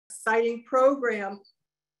exciting program,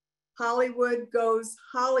 Hollywood Goes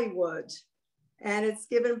Hollywood, and it's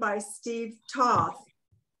given by Steve Toth.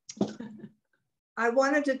 I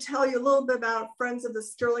wanted to tell you a little bit about Friends of the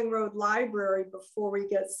Sterling Road Library before we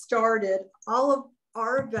get started. All of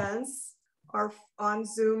our events are on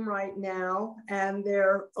Zoom right now, and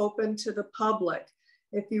they're open to the public.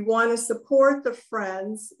 If you want to support the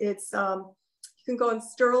Friends, it's you can go on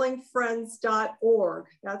sterlingfriends.org.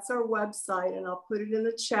 That's our website, and I'll put it in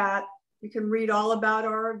the chat. You can read all about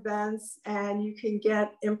our events, and you can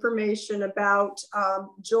get information about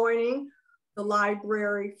joining the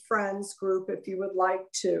Library Friends group if you would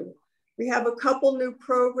like to. We have a couple new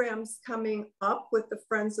programs coming up with the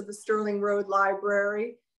Friends of the Sterling Road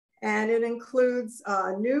Library, and it includes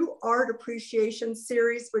a new art appreciation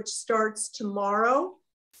series which starts tomorrow.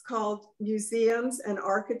 It's called Museums and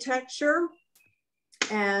Architecture,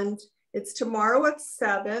 and it's tomorrow at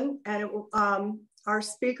 7, and it will, our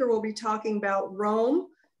speaker will be talking about Rome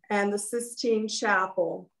and the Sistine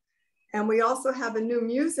Chapel. And we also have a new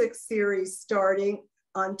music series starting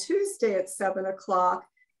on Tuesday at 7 o'clock,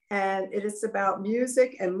 and it is about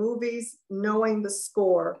music and movies, knowing the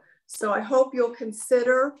score. So I hope you'll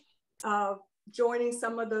consider joining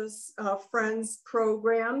some of those Friends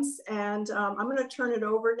programs. And I'm gonna turn it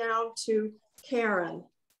over now to Karen.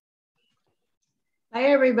 Hi,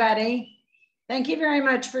 everybody. Thank you very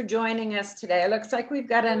much for joining us today. It looks like we've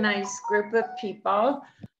got a nice group of people.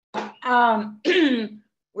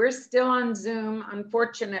 We're still on Zoom,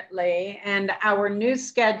 unfortunately, and our new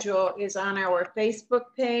schedule is on our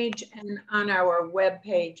Facebook page and on our web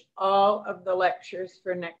page, all of the lectures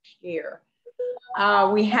for next year.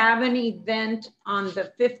 We have an event on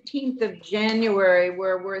the 15th of January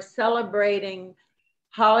where we're celebrating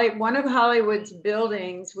one of Hollywood's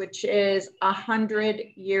buildings, which is 100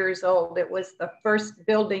 years old. It was the first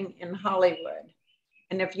building in Hollywood.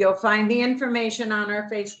 And if you'll find the information on our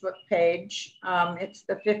Facebook page, it's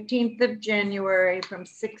the 15th of January from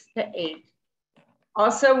 6 to 8.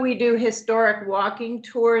 Also, we do historic walking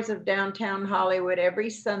tours of downtown Hollywood every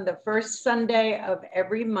Sunday, the first Sunday of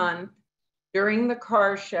every month during the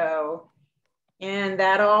car show. And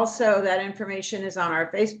that information is on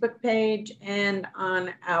our Facebook page and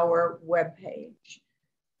on our webpage.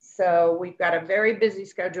 So we've got a very busy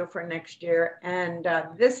schedule for next year. And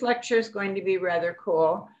this lecture is going to be rather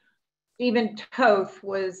cool. Stephen Toth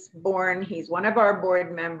was born, he's one of our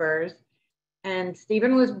board members. And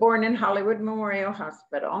Stephen was born in Hollywood Memorial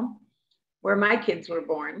Hospital, where my kids were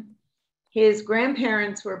born. His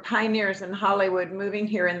grandparents were pioneers in Hollywood, moving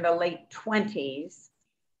here in the late 20s.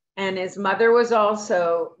 And his mother was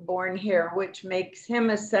also born here, which makes him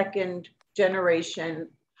a second generation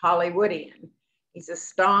Hollywoodian. He's a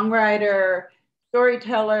songwriter,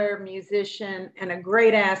 storyteller, musician, and a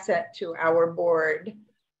great asset to our board.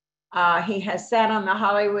 He has sat on the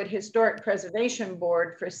Hollywood Historic Preservation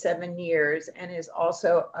Board for 7 years and is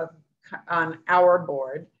also on our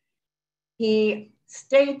board. He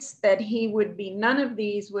states that he would be none of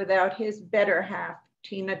these without his better half,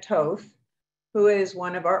 Tina Toth, who is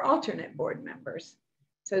one of our alternate board members.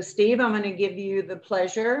 So Steve, I'm going to give you the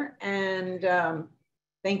pleasure, and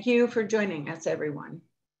thank you for joining us, everyone.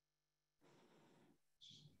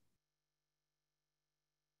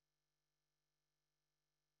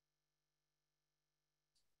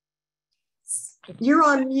 You're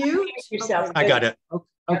on mute. Yourself. I got it.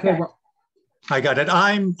 Okay. Well, I got it.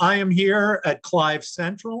 I am here at Clive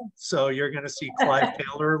Central. So you're going to see Clive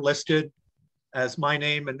Taylor listed as my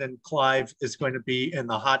name, and then Clive is going to be in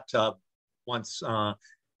the hot tub once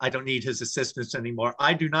I don't need his assistance anymore.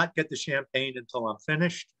 I do not get the champagne until I'm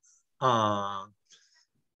finished,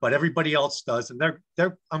 but everybody else does. And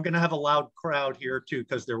I'm going to have a loud crowd here too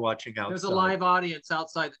because they're watching outside. there's a live audience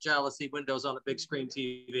outside the Jealousy windows on a big screen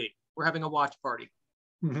TV. We're having a watch party.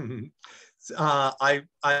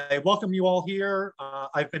 I welcome you all here.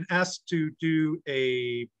 I've been asked to do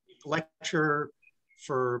a lecture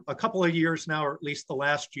for a couple of years now, or at least the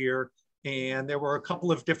last year. And there were a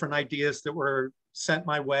couple of different ideas that were sent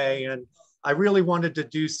my way. And I really wanted to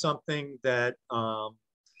do something that,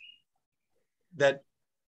 that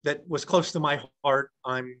was close to my heart.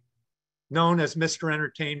 I'm known as Mr.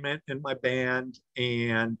 Entertainment in my band.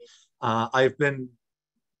 And I've been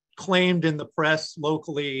claimed in the press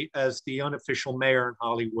locally as the unofficial mayor in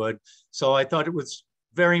Hollywood. So I thought it was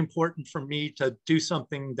very important for me to do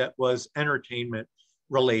something that was entertainment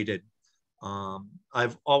related.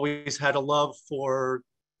 I've always had a love for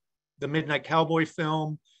the Midnight Cowboy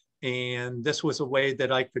film, and this was a way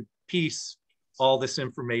that I could piece all this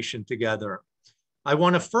information together. I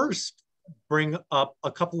want to first bring up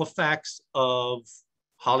a couple of facts of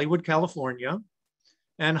Hollywood, California,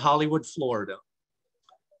 and Hollywood, Florida.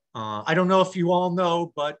 I don't know if you all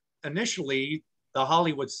know, but initially the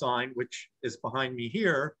Hollywood sign, which is behind me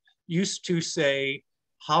here, used to say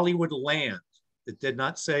Hollywood Land. It did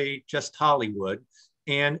not say just Hollywood.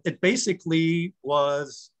 And it basically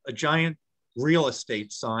was a giant real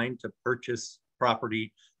estate sign to purchase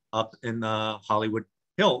property up in the Hollywood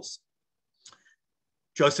Hills.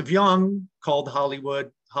 Joseph Young called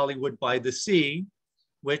Hollywood, Hollywood by the Sea,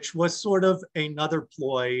 which was sort of another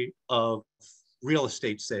ploy of real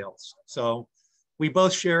estate sales. So we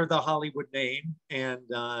both share the Hollywood name. And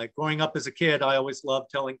growing up as a kid, I always loved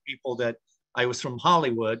telling people that I was from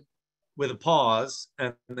Hollywood with a pause.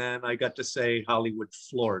 And then I got to say Hollywood,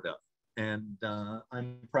 Florida. And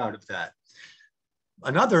I'm proud of that.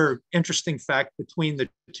 Another interesting fact between the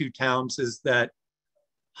two towns is that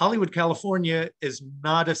Hollywood, California is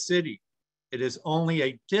not a city. It is only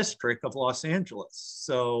a district of Los Angeles.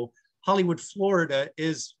 So Hollywood, Florida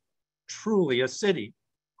is truly a city.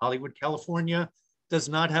 Hollywood, California does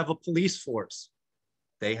not have a police force.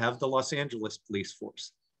 They have the Los Angeles police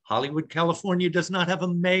force. Hollywood, California does not have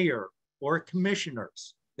a mayor or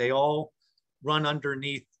commissioners. They all run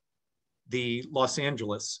underneath the Los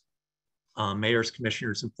Angeles mayors,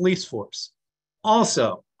 commissioners, and police force.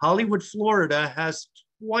 Also, Hollywood, Florida has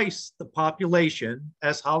twice the population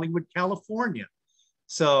as Hollywood, California.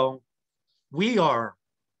 So we are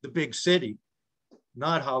the big city,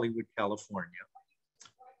 not Hollywood, California.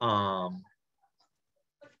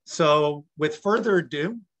 So with further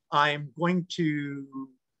ado, I'm going to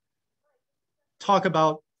talk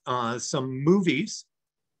about some movies.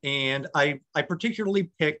 And I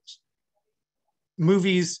particularly picked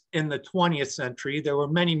movies in the 20th century. There were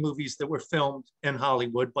many movies that were filmed in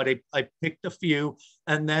Hollywood, but I picked a few,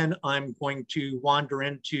 and then I'm going to wander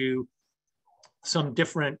into some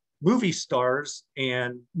different movie stars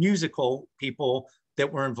and musical people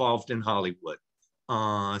that were involved in Hollywood.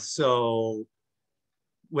 So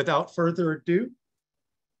without further ado,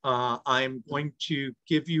 I'm going to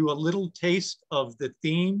give you a little taste of the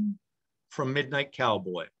theme from Midnight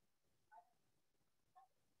Cowboy.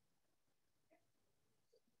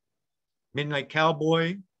 Midnight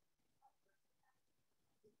Cowboy.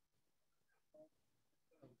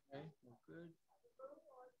 Okay, well, good.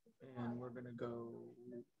 And we're gonna go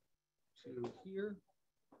to here.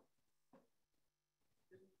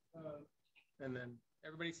 And then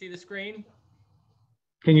everybody see the screen?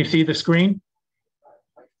 Can you see the screen?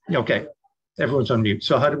 Okay, everyone's on mute.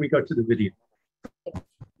 So how do we go to the video?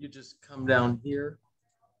 You just come down here.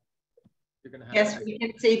 You're gonna have Yes, to we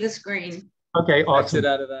can see the screen. Okay, exit awesome.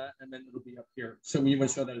 out of that, and then it'll be up here. So you want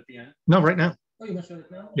to show that at the end? No, right now. Oh, you want to show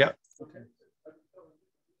it now? Yeah. Okay.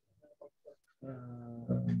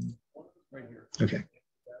 Right here. Okay.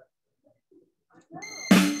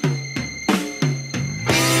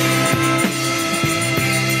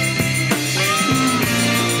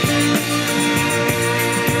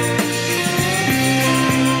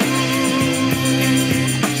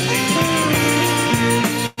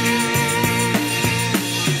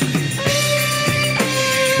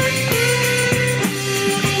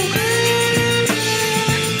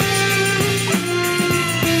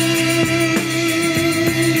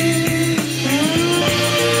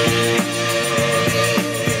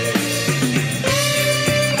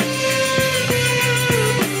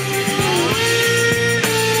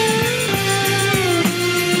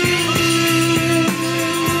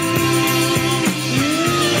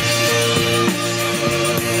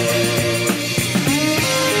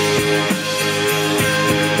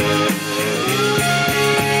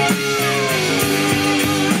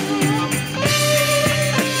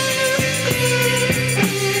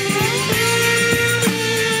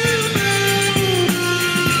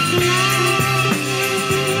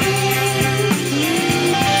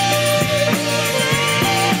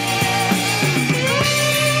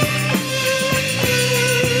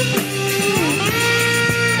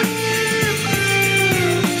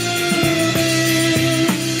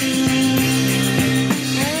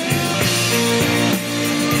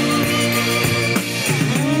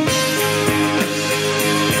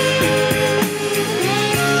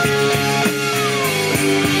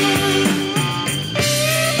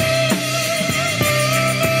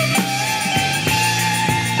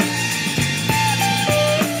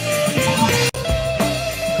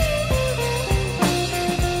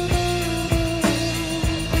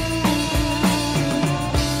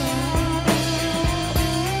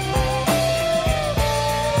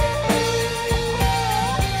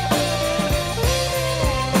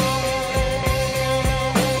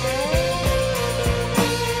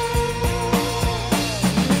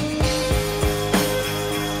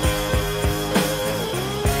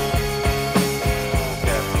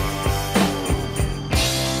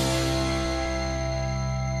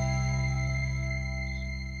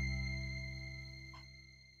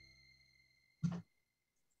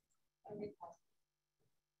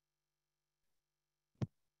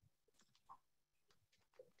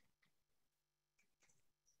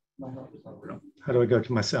 How do I go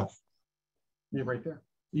to myself? You're right there.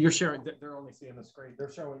 You're sharing. They're only seeing the screen.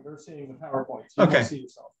 They're seeing the PowerPoint. So you Okay. won't see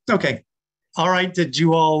yourself. Okay. All right. Did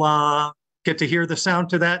you all get to hear the sound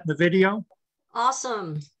to that in the video?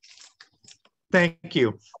 Awesome. Thank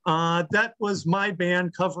you. That was my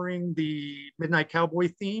band covering the Midnight Cowboy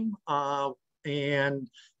theme. And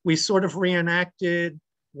we sort of reenacted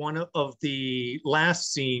one of the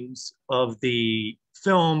last scenes of the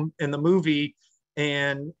film in the movie.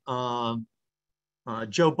 And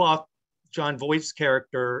Joe Buck, John Voight's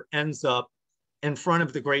character, ends up in front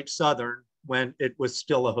of the Great Southern when it was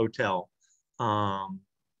still a hotel. And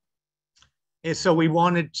so we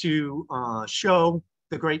wanted to show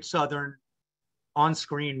the Great Southern on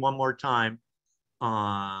screen one more time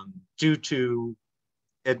due to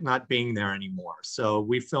it not being there anymore. So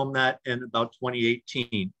we filmed that in about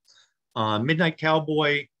 2018. Midnight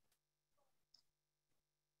Cowboy.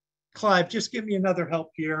 Clive, just give me another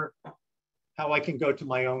help here, how I can go to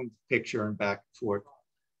my own picture and back and forth.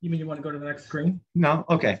 You mean you want to go to the next screen? No?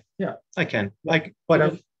 Okay. Yeah. I can. Yeah. Like, but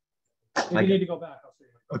if you need to go back, I'll see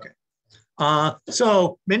you. Okay.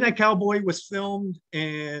 So Midnight Cowboy was filmed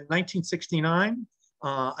in 1969.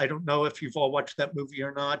 I don't know if you've all watched that movie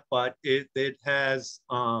or not, but it has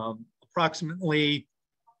approximately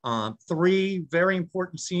 3 very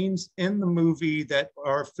important scenes in the movie that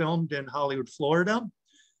are filmed in Hollywood, Florida.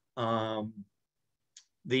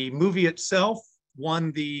 The movie itself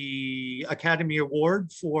won the Academy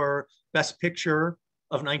Award for Best Picture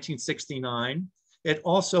of 1969. It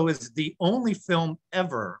also is the only film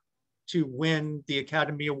ever to win the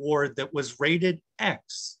Academy Award that was rated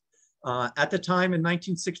X. At the time in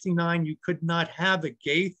 1969, you could not have a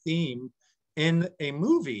gay theme in a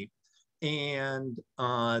movie. And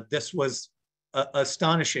this was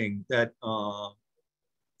astonishing that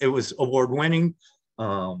it was award-winning.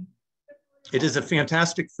 It is a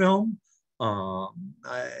fantastic film.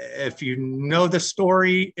 If you know the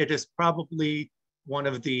story, it is probably one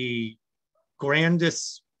of the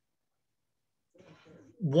grandest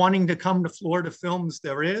wanting to come to Florida films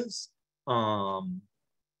there is. John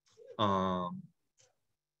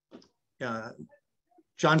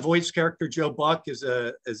Voight's character, Joe Buck, is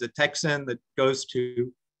a Texan that goes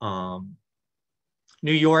to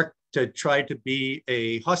New York to try to be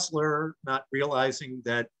a hustler, not realizing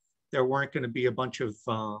that there weren't going to be a bunch of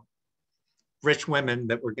rich women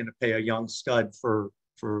that were going to pay a young stud for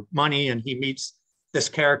money. And he meets this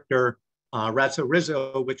character, Ratso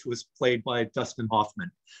Rizzo, which was played by Dustin Hoffman.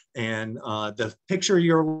 And the picture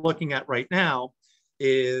you're looking at right now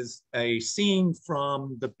is a scene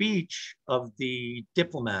from the beach of The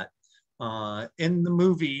Diplomat. In the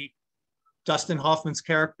movie, Dustin Hoffman's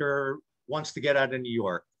character wants to get out of New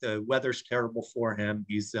York. The weather's terrible for him.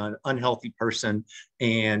 He's an unhealthy person,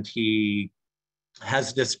 and he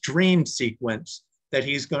has this dream sequence that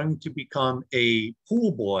he's going to become a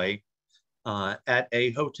pool boy at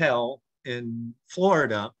a hotel in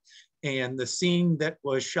Florida. And the scene that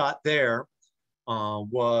was shot there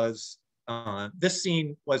this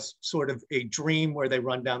scene was sort of a dream where they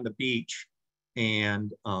run down the beach,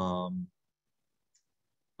 and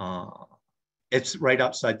it's right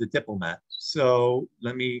outside the Diplomat. So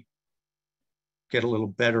let me get a little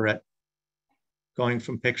better at going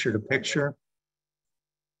from picture to picture.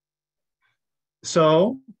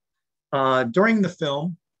 So during the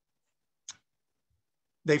film,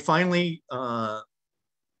 they finally,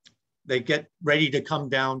 they get ready to come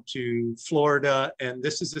down to Florida. And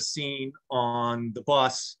this is a scene on the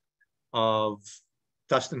bus of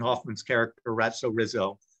Dustin Hoffman's character, Ratso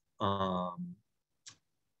Rizzo,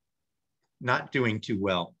 not doing too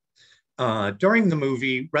well. During the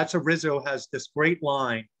movie, Ratso Rizzo has this great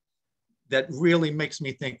line that really makes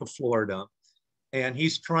me think of Florida. And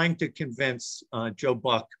he's trying to convince Joe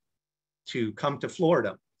Buck to come to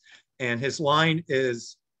Florida. And his line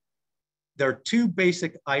is, there are 2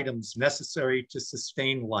 basic items necessary to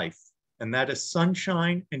sustain life, and that is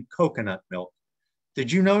sunshine and coconut milk.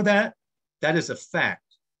 Did you know that? That is a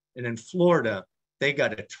fact. And in Florida, they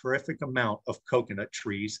got a terrific amount of coconut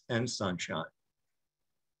trees and sunshine.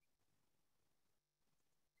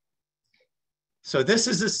 So this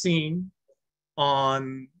is a scene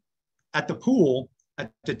at the pool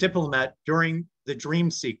at the Diplomat during the dream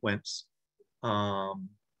sequence,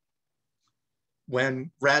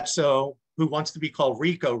 when Ratso, who wants to be called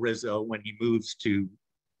Rico Rizzo when he moves to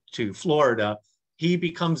Florida, he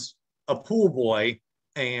becomes a pool boy.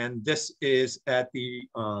 And this is at the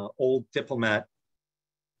old Diplomat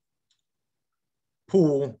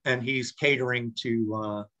pool, and he's catering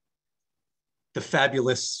to the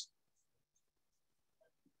fabulous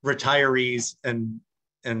retirees and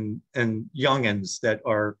youngins that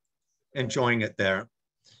are enjoying it there.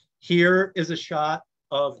 Here is a shot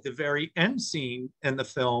of the very end scene in the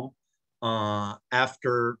film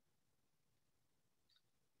after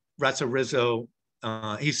Ratso Rizzo.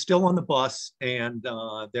 He's still on the bus, and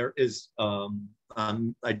there is, I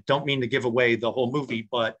don't mean to give away the whole movie,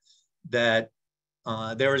 but that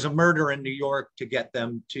there is a murder in New York to get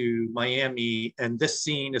them to Miami. And this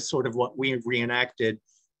scene is sort of what we reenacted,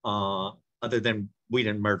 other than we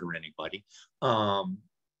didn't murder anybody,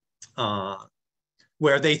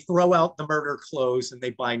 where they throw out the murder clothes and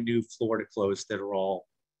they buy new Florida clothes that are all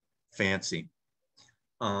fancy.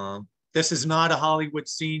 This is not a Hollywood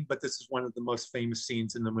scene, but this is one of the most famous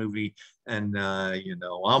scenes in the movie. And, you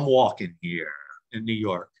know, I'm walking here in New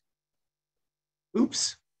York.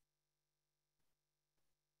 Oops.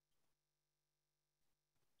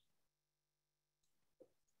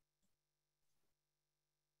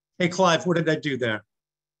 Hey, Clive, what did I do there?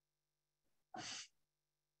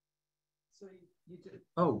 So you did,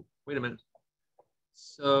 oh, wait a minute.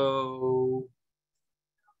 So,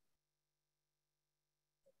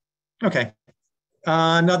 okay.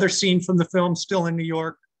 Another scene from the film, still in New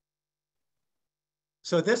York.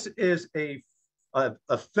 So this is a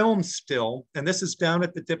film still, and this is down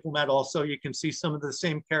at the Diplomat also. You can see some of the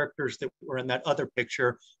same characters that were in that other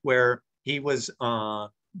picture where he was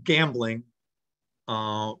gambling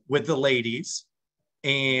with the ladies.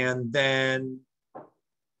 And then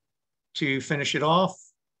to finish it off,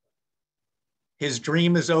 his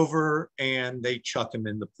dream is over and they chuck him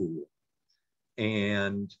in the pool.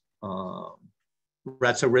 And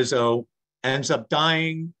Ratso Rizzo ends up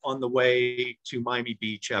dying on the way to Miami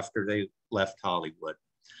Beach after they left Hollywood.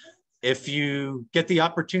 If you get the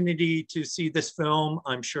opportunity to see this film,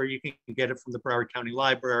 I'm sure you can get it from the Broward County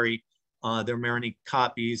Library. There are many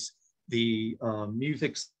copies. The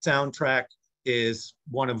music soundtrack is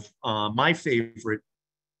one of my favorite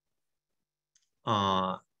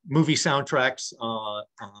movie soundtracks.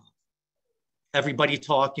 Everybody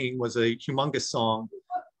Talking was a humongous song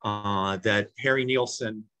that Harry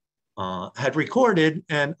Nilsson had recorded,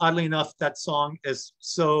 and oddly enough, that song is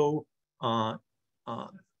so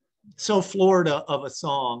Florida of a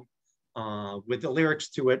song with the lyrics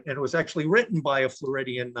to it, and it was actually written by a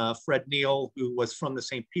Floridian, Fred Neil, who was from the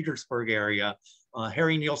St. Petersburg area.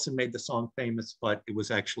 Harry Nilsson made the song famous, but it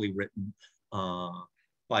was actually written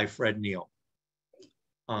by Fred Neil.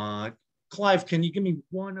 Clive, can you give me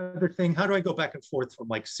one other thing? How do I go back and forth from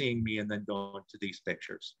like seeing me and then going to these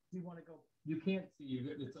pictures? you want to go? You can't see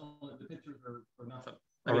you. It's only the pictures are for nothing.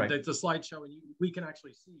 All right. It's a slideshow, and we can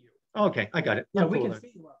actually see you. Okay, I got it. Yeah, I'm we cool can then.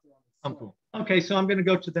 see you out there on the I'm slope. cool. Okay, so I'm going to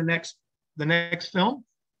go to the next film.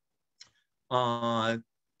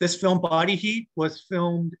 This film, Body Heat, was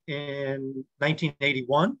filmed in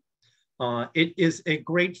 1981. It is a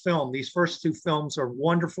great film. These first two films are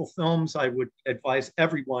wonderful films. I would advise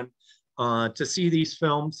everyone to see these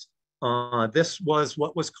films. This was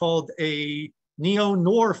what was called a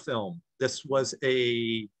neo-noir film. This was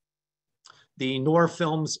the noir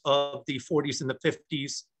films of the 40s and the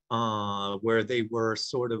 50s, where they were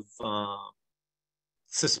sort of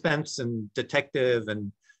suspense and detective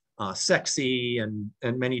and sexy and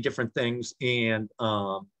many different things. And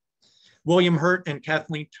William Hurt and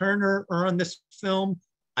Kathleen Turner are on this film.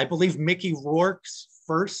 I believe Mickey Rourke's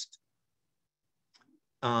first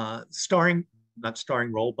not starring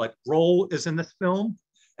role, but role is in this film.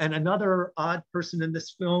 And another odd person in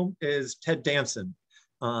this film is Ted Danson.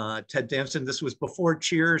 Ted Danson, this was before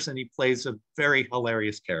Cheers, and he plays a very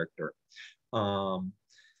hilarious character.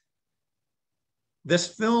 This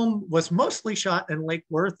film was mostly shot in Lake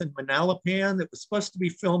Worth and Manalapan. It was supposed to be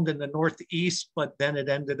filmed in the Northeast, but then it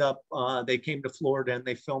ended up, they came to Florida and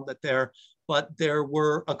they filmed it there. But there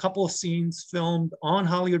were a couple of scenes filmed on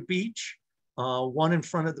Hollywood Beach, one in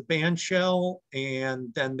front of the band shell,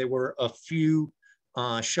 and then there were a few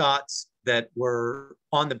shots that were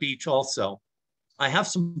on the beach also. I have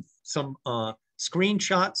some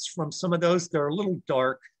screenshots from some of those. They're a little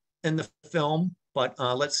dark in the film, but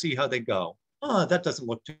let's see how they go. Oh, that doesn't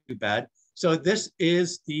look too bad. So this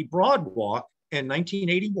is the Broad Walk in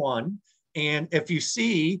 1981. And if you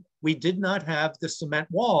see, we did not have the cement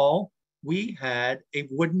wall. We had a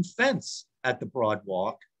wooden fence at the Broad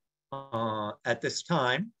Walk at this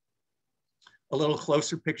time. A little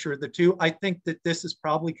closer picture of the two. I think that this is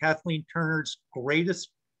probably Kathleen Turner's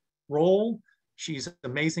greatest role. She's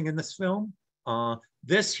amazing in this film.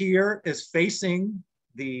 This here is facing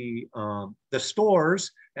the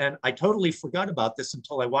stores, and I totally forgot about this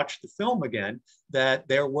until I watched the film again, that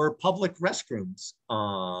there were public restrooms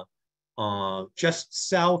just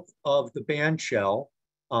south of the band shell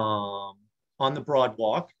on the Broad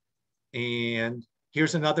Walk. And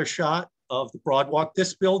Here's another shot of the Broadwalk.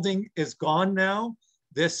 This building is gone now.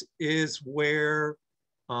 This is where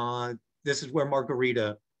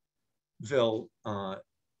Margaritaville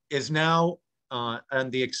is now,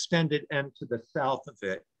 and the extended end to the south of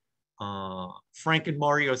it. Frank and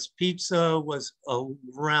Mario's Pizza was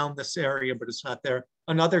around this area, but it's not there.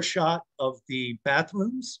 Another shot of the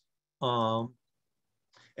bathrooms.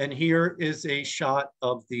 And here is a shot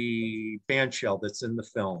of the band shell that's in the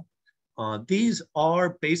film. These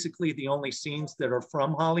are basically the only scenes that are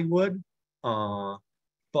from Hollywood,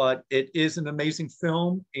 but it is an amazing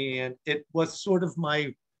film, and it was sort of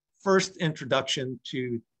my first introduction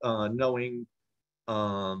to knowing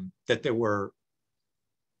that there were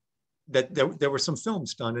some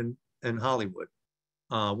films done in Hollywood.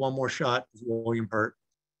 One more shot of William Hurt.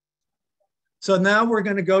 So now we're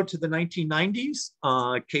going to go to the 1990s.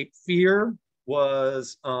 Cape Fear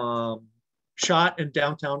was shot in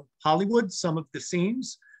downtown Hollywood, some of the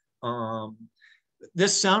scenes.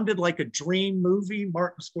 This sounded like a dream movie.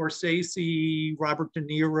 Martin Scorsese, Robert De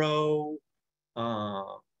Niro.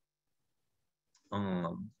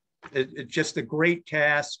 It's just a great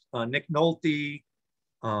cast. Nick Nolte.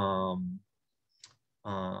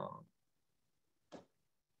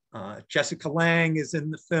 Jessica Lange is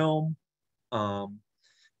in the film. Some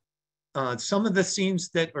of the scenes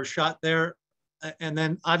that are shot there, and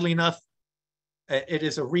then oddly enough, it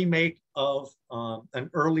is a remake of an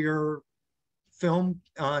earlier film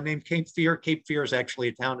named Cape Fear. Cape Fear is actually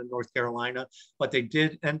a town in North Carolina, but they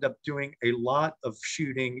did end up doing a lot of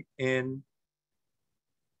shooting in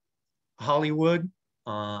Hollywood,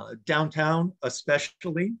 downtown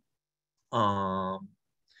especially.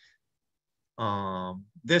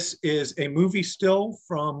 This is a movie still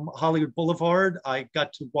from Hollywood Boulevard. I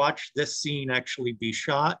got to watch this scene actually be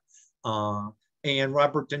shot. And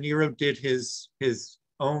Robert De Niro did his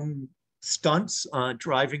own stunts,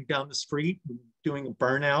 driving down the street, and doing a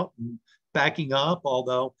burnout and backing up,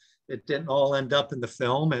 although it didn't all end up in the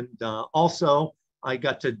film. And also, I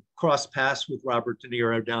got to cross paths with Robert De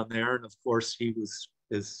Niro down there. And of course, he was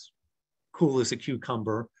as cool as a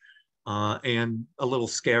cucumber. And a little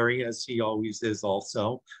scary, as he always is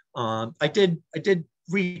also. I did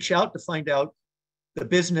reach out to find out the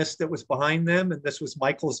business that was behind them, and this was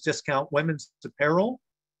Michael's Discount Women's Apparel.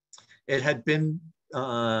 It had been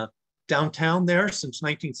downtown there since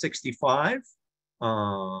 1965.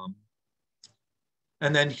 And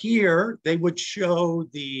then here they would show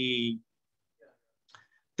the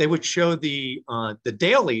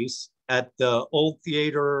dailies at the old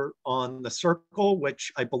theater on the Circle,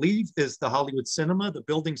 which I believe is the Hollywood Cinema. The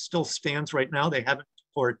building still stands right now. They haven't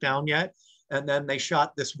tore it down yet. And then they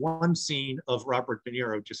shot this one scene of Robert De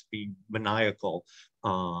Niro just being maniacal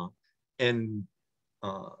in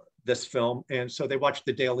this film. And so they watched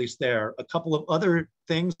the dailies there. A couple of other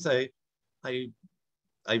things, the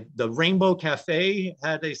Rainbow Cafe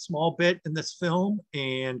had a small bit in this film,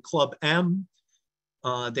 and Club M.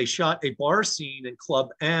 They shot a bar scene in Club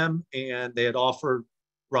M, and they had offered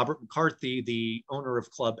Robert McCarthy, the owner of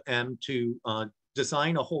Club M, to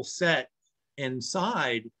design a whole set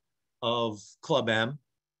inside of Club M.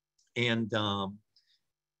 And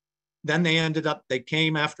then they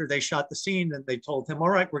came after they shot the scene, and they told him, all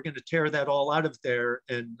right, we're going to tear that all out of there.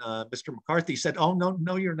 And Mr. McCarthy said, oh,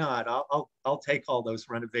 no, you're not. I'll take all those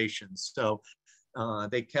renovations. So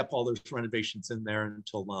they kept all those renovations in there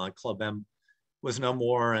until Club M was no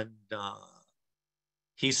more, and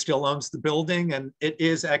he still owns the building, and it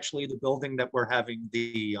is actually the building that we're having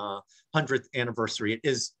the 100th anniversary. It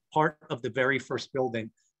is part of the very first building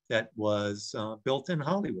that was built in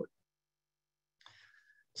Hollywood.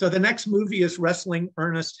 So the next movie is Wrestling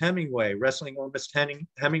Ernest Hemingway. Wrestling Ernest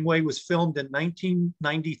Hemingway was filmed in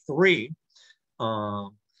 1993.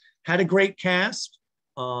 Had a great cast.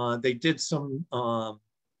 They did some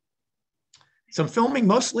filming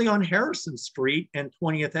mostly on Harrison Street and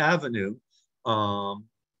 20th Avenue.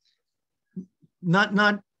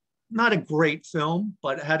 Not a great film,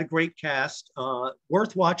 but it had a great cast.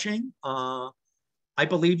 Worth watching. I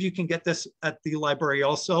believe you can get this at the library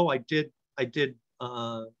also. I did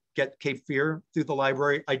get Cape Fear through the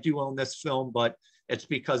library. I do own this film, but it's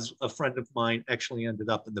because a friend of mine actually ended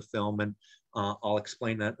up in the film, and I'll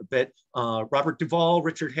explain that a bit. Robert Duvall,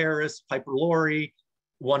 Richard Harris, Piper Laurie.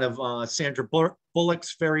 One of Sandra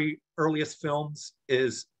Bullock's very earliest films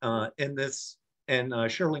is in this,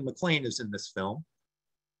 and Shirley MacLaine is in this film.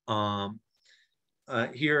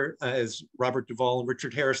 Here is Robert Duvall and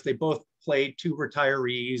Richard Harris. They both played two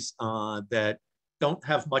retirees that don't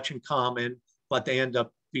have much in common, but they end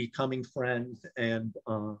up becoming friends. And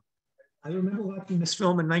I remember watching this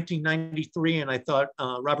film in 1993, and I thought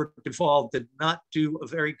Robert Duvall did not do a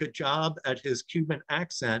very good job at his Cuban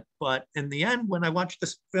accent. But in the end, when I watched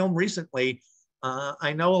this film recently,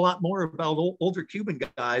 I know a lot more about older Cuban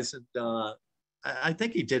guys, and I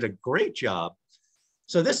think he did a great job.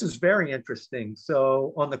 So this is very interesting.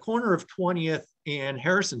 So on the corner of 20th and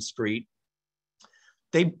Harrison Street,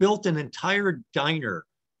 they built an entire diner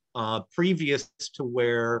previous to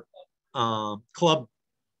where Club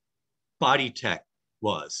Body Tech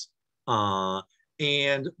was.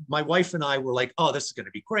 And my wife and I were like, oh, this is going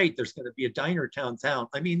to be great. There's going to be a diner downtown.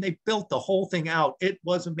 I mean, they built the whole thing out. It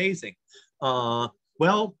was amazing.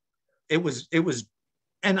 Well, it was,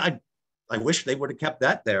 and I wish they would have kept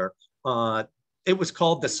that there. It was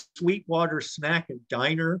called the Sweetwater Snack and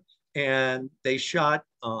Diner, and they shot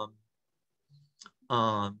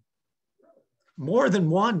more than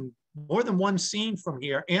one scene from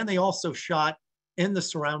here, and they also shot in the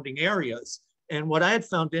surrounding areas. And what I had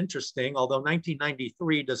found interesting, although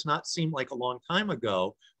 1993 does not seem like a long time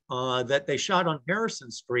ago, that they shot on Harrison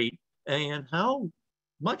Street, and how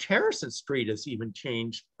much Harrison Street has even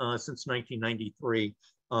changed since 1993.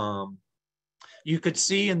 You could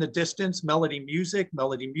see in the distance Melody Music.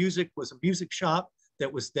 Melody Music was a music shop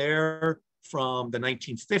that was there from the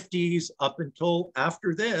 1950s up until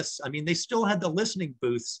after this. I mean, they still had the listening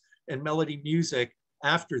booths in Melody Music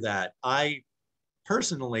after that. I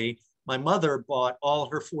personally, my mother bought all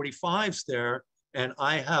her 45s there, and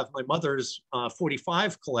I have my mother's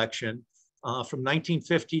 45 collection from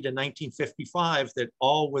 1950 to 1955 that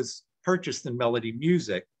all was purchased in Melody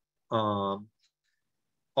Music.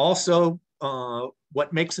 Also,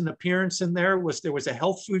 what makes an appearance in there was a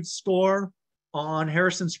health food store on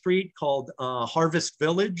Harrison Street called Harvest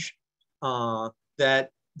Village, that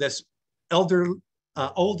this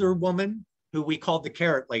older woman who we called the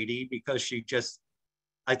Carrot Lady because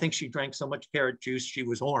I think she drank so much carrot juice she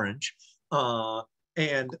was orange, but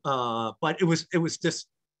it was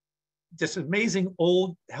this amazing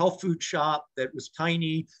old health food shop that was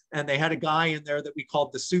tiny, and they had a guy in there that we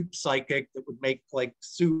called the soup psychic that would make like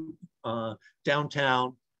soup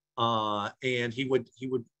downtown, and he would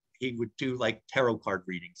do like tarot card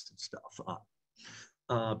readings and stuff.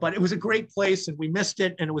 But it was a great place, and we missed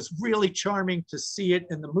it, and it was really charming to see it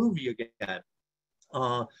in the movie again.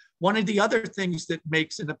 One of the other things that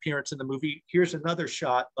makes an appearance in the movie, here's another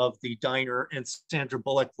shot of the diner and Sandra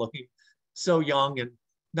Bullock looking so young and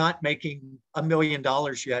not making $1 million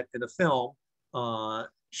yet in a film.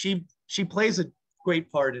 She plays a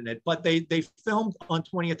great part in it, but they filmed on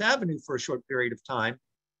 20th Avenue for a short period of time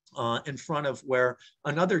in front of where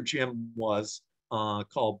another gym was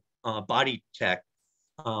called Body Tech.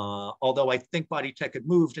 Although I think Body Tech had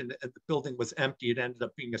moved and the building was empty, it ended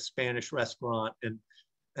up being a Spanish restaurant, and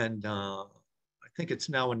I think it's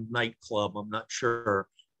now a nightclub. I'm not sure,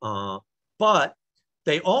 but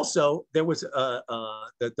they also, there was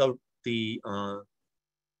the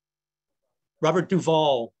Robert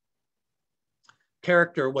Duvall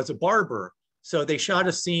character was a barber. So they shot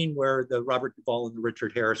a scene where the Robert Duvall and the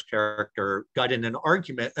Richard Harris character got in an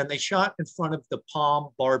argument, and they shot in front of the Palm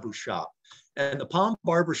Barber Shop. And the Palm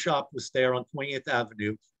Barber Shop was there on 20th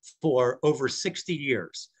Avenue for over 60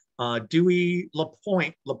 years. Dewey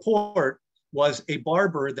Laporte was a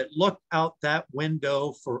barber that looked out that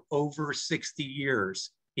window for over 60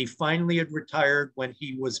 years. He finally had retired when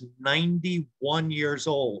he was 91 years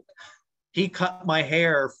old. He cut my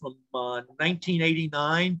hair from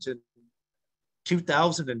 1989 to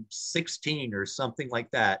 2016 or something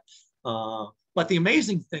like that. But the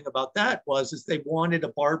amazing thing about that is they wanted a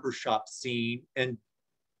barbershop scene, and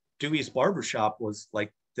Dewey's barbershop was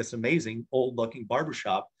like this amazing old looking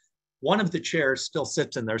barbershop. One of the chairs still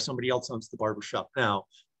sits in there. Somebody else owns the barbershop now.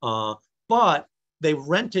 But they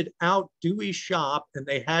rented out Dewey's shop, and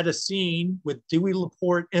they had a scene with Dewey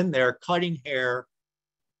Laporte in there cutting hair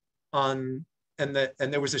and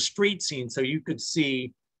there was a street scene, so you could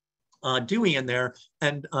see Dewey in there.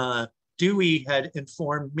 And Dewey had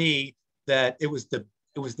informed me that it was the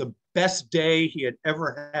best day he had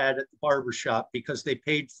ever had at the barbershop, because they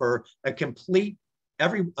paid for a complete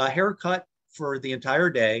haircut for the entire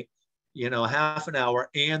day, half an hour,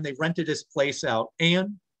 and they rented his place out,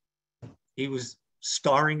 and he was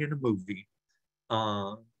starring in a movie.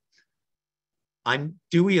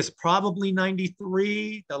 Dewey is probably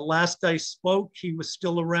 93. The last I spoke, he was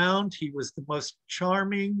still around. He was the most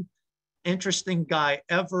charming, interesting guy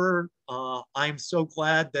ever. I'm so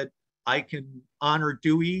glad that I can honor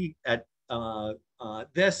Dewey at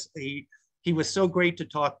this. He was so great to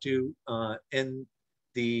talk to in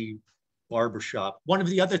the barbershop. One of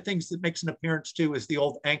the other things that makes an appearance too is the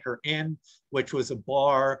old Anchor Inn, which was a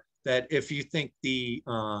bar that if you think the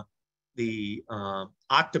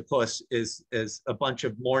octopus is a bunch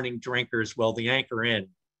of morning drinkers, well, the Anchor Inn,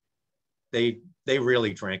 they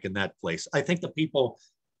really drank in that place. I think the people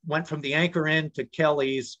went from the Anchor Inn to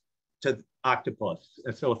Kelly's to Octopus.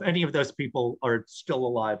 And so if any of those people are still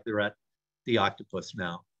alive, they're at the Octopus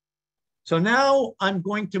now. So now I'm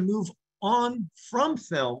going to move on from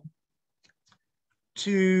film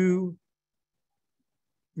to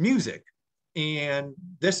music. And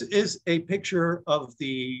this is a picture of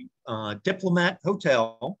the Diplomat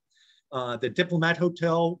Hotel. The Diplomat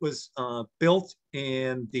Hotel was built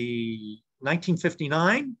in the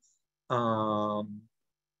 1959, and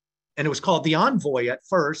it was called the Envoy at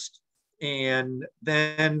first, and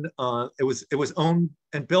then it was owned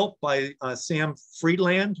and built by Sam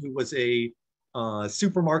Friedland, who was a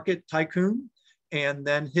supermarket tycoon, and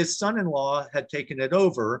then his son-in-law had taken it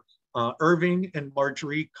over, Irving and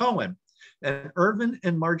Marjorie Cohen. And Irvin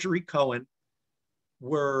and Marjorie Cohen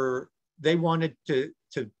they wanted to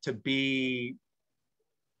be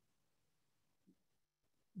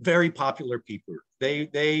very popular people.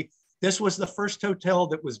 This was the first hotel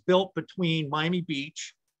that was built between Miami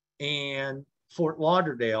Beach and Fort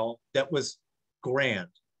Lauderdale that was grand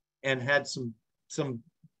and had some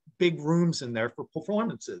big rooms in there for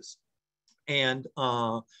performances. And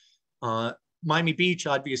Miami Beach,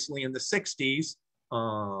 obviously in the 60s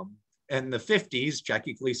and the 50s,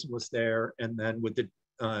 Jackie Gleason was there. And then with the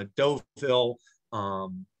Deauville,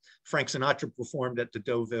 Frank Sinatra performed at the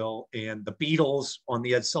Deauville, and the Beatles on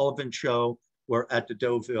the Ed Sullivan Show were at the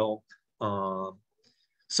Deauville.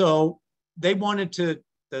 So they wanted to,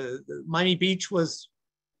 the Miami Beach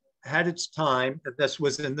had its time, and this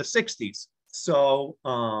was in the 60s. So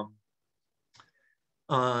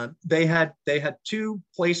they had two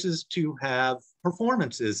places to have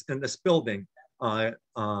performances in this building. The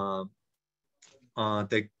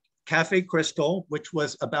Cafe Crystal, which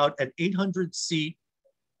was about an 800-seat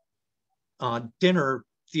dinner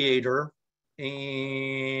theater,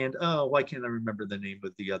 and why can't I remember the name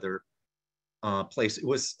of the other place? It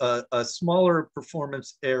was a smaller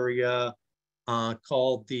performance area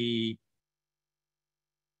called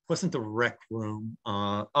wasn't the Rec Room.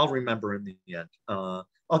 I'll remember in the end.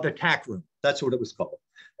 The Tack Room. That's what it was called.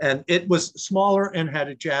 And it was smaller and had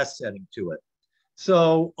a jazz setting to it.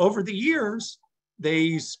 So over the years,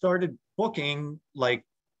 they started booking like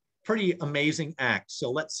pretty amazing acts.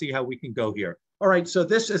 So let's see how we can go here. All right, so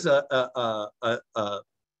this is a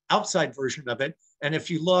outside version of it. And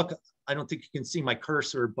if you look, I don't think you can see my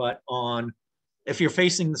cursor, but if you're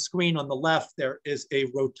facing the screen on the left, there is a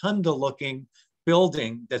rotunda looking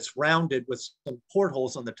building that's rounded with some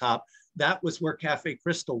portholes on the top. That was where Cafe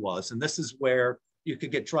Crystal was. And this is where you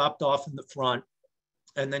could get dropped off in the front,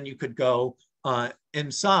 and then you could go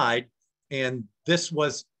inside. And this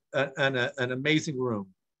was an amazing room.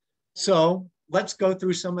 So let's go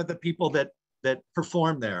through some of the people that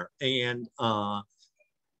performed there. And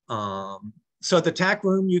so the Tack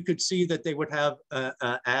Room, you could see that they would have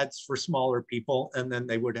ads for smaller people, and then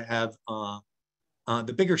they would have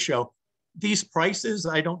the bigger show. These prices,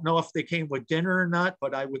 I don't know if they came with dinner or not,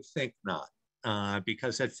 but I would think not,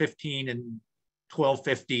 because at $15 and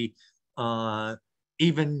 $12.50,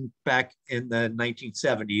 even back in the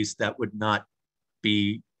 1970s, that would not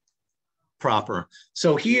be proper.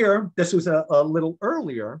 So here, this was a little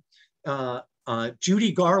earlier.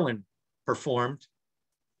 Judy Garland performed,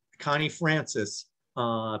 Connie Francis,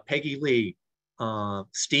 Peggy Lee,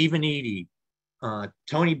 Stephen Eady,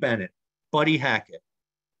 Tony Bennett, Buddy Hackett.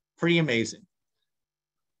 Pretty amazing.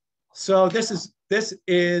 So this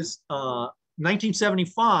is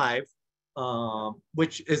 1975,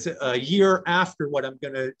 which is a year after what I'm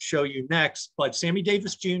going to show you next. But Sammy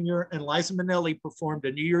Davis Jr. and Liza Minnelli performed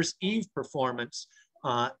a New Year's Eve performance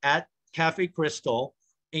at Cafe Crystal.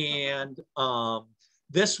 And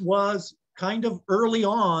this was kind of early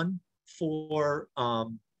on for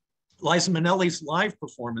Liza Minnelli's live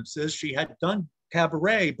performances. She had done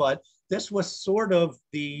cabaret, but this was sort of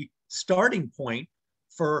the starting point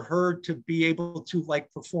for her to be able to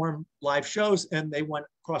perform live shows. And they went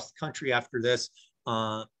across the country after this.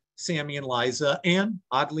 Sammy and Liza, and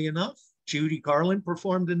oddly enough, Judy Garland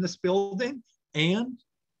performed in this building, and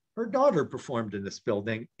her daughter performed in this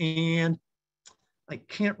building. And I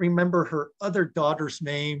can't remember her other daughter's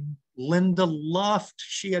name, Linda Luft.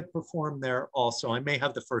 She had performed there also. I may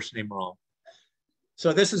have the first name wrong.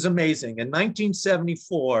 So this is amazing. In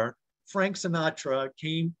 1974, Frank Sinatra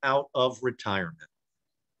came out of retirement.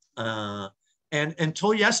 And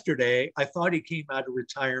until yesterday, I thought he came out of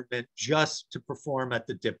retirement just to perform at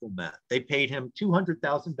the Diplomat. They paid him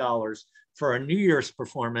 $200,000 for a New Year's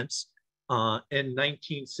performance in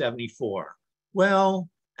 1974. Well,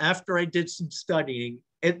 after I did some studying,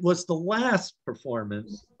 it was the last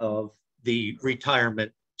performance of the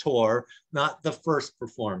retirement tour, not the first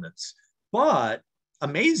performance. But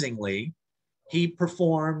amazingly, he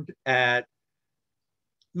performed at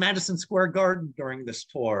Madison Square Garden during this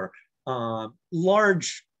tour,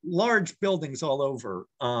 large buildings all over.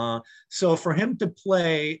 So for him to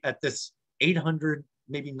play at this 800,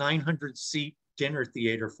 maybe 900 seat dinner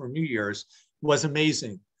theater for New Year's was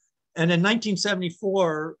amazing. And in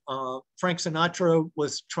 1974, Frank Sinatra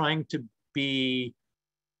was trying to be,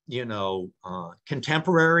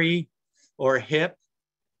 contemporary or hip.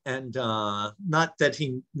 And not that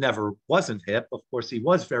he never wasn't hip. Of course, he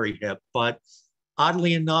was very hip. But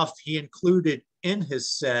oddly enough, he included in his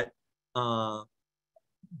set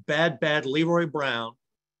Bad, Bad Leroy Brown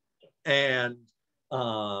and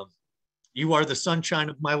You Are the Sunshine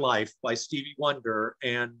of My Life by Stevie Wonder.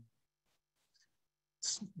 And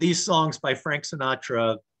these songs by Frank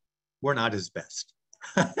Sinatra were not his best.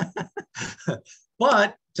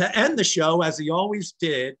 But to end the show, as he always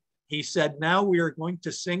did, he said, now we are going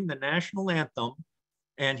to sing the national anthem.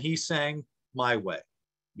 And he sang My Way,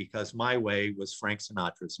 because My Way was Frank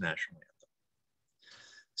Sinatra's national anthem.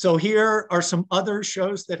 So here are some other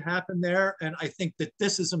shows that happened there. And I think that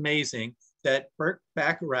this is amazing that Burt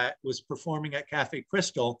Bacharach was performing at Cafe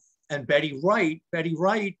Crystal, and Betty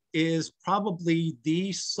Wright is probably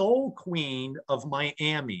the soul queen of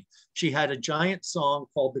Miami. She had a giant song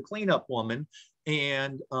called The Cleanup Woman,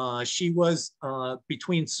 and she was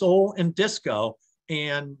between soul and disco.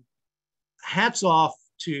 And hats off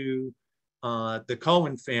to the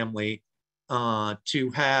Cohen family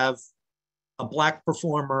to have a Black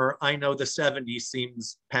performer. I know the 70s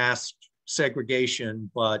seems past segregation,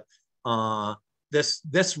 but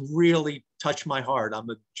this really touched my heart. I'm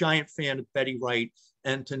a giant fan of Betty Wright,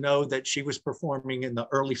 and to know that she was performing in the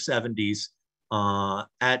early 70s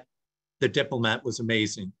at the Diplomat was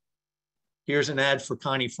amazing. Here's an ad for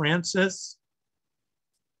Connie Francis,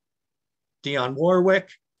 Dionne Warwick.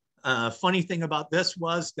 Funny thing about this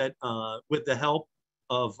was that with the help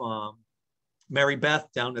of Mary Beth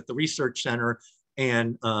down at the Research Center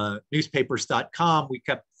and newspapers.com, we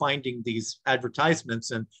kept finding these advertisements,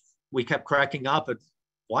 and we kept cracking up at,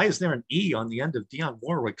 why is there an E on the end of Dionne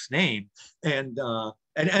Warwick's name? And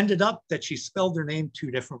it ended up that she spelled her name 2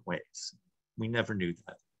 different ways. We never knew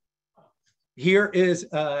that. Here is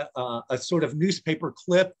a sort of newspaper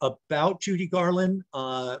clip about Judy Garland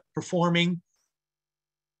performing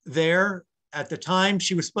there. At the time,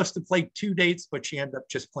 she was supposed to play 2 dates, but she ended up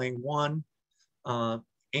just playing 1.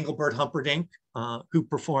 Engelbert Humperdinck, who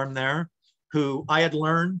performed there, who I had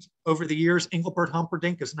learned over the years, Engelbert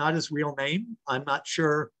Humperdinck is not his real name. I'm not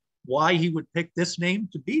sure why he would pick this name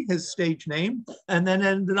to be his stage name, and then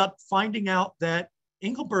ended up finding out that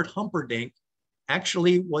Engelbert Humperdinck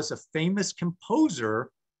actually was a famous composer,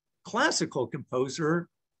 classical composer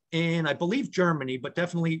in, I believe, Germany, but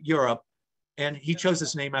definitely Europe, and he chose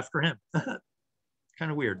his name after him.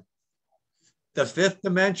 Kind of weird. The Fifth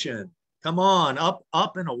Dimension. Come on, up,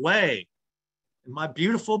 up and away in my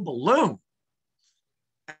beautiful balloon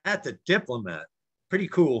at the Diplomat. Pretty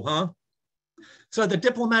cool, huh? So the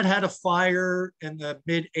Diplomat had a fire in the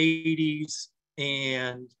mid 80s,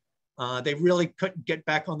 and they really couldn't get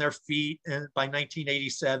back on their feet by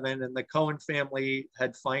 1987. And the Cohen family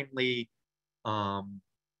had finally,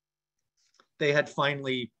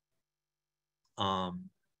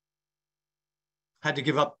 had to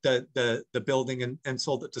give up the building and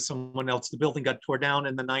sold it to someone else. The building got tore down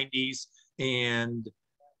in the 90s. And,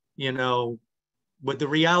 with the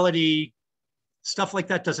reality, stuff like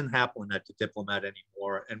that doesn't happen at the Diplomat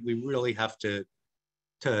anymore. And we really have to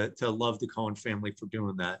love the Cohen family for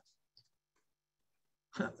doing that.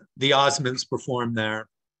 The Osmonds performed there.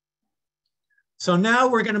 So now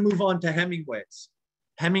we're going to move on to Hemingway's.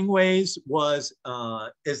 Hemingway's was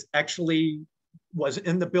in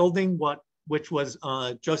the building, which was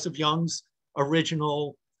Joseph Young's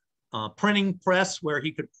original printing press, where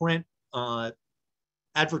he could print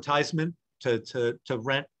advertisement to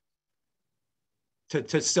rent,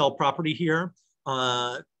 to sell property here.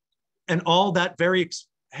 And all that very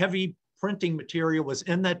heavy printing material was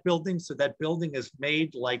in that building. So that building is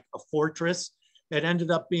made like a fortress. It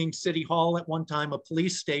ended up being City Hall at one time, a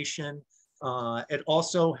police station. It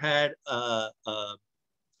also had a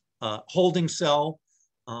holding cell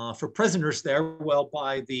for prisoners there. Well,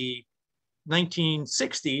 by the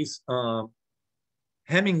 1960s,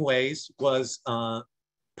 Hemingway's was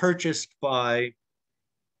purchased by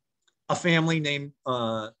a family named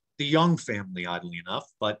the Young family, oddly enough,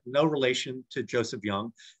 but no relation to Joseph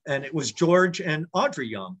Young. And it was George and Audrey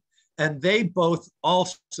Young. And they both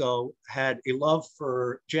also had a love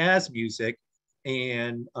for jazz music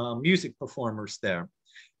and music performers there.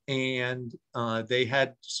 And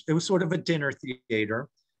it was sort of a dinner theater.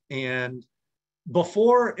 And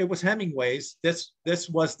before it was Hemingway's, this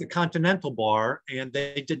was the Continental Bar, and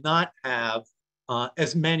they did not have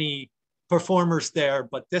as many performers there,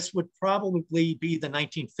 but this would probably be the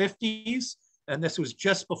 1950s, and this was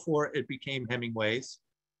just before it became Hemingway's.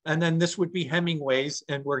 And then this would be Hemingway's,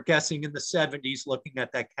 and we're guessing in the 70s, looking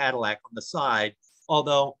at that Cadillac on the side,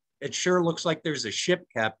 although it sure looks like there's a ship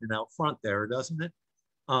captain out front there, doesn't it?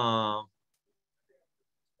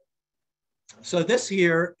 So this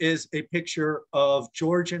here is a picture of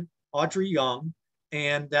George and Audrey Young,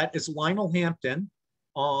 and that is Lionel Hampton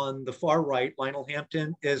on the far right. Lionel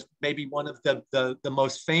Hampton is maybe one of the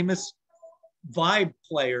most famous vibe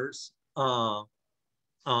players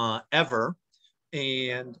ever.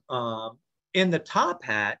 And in the top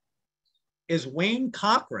hat is Wayne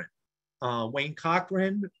Cochran. Wayne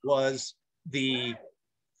Cochran was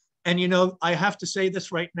and you know, I have to say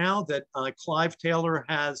this right now that Clive Taylor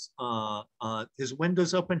has his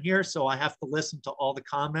windows open here, so I have to listen to all the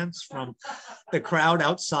comments from the crowd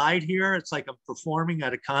outside here. It's like I'm performing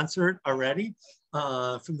at a concert already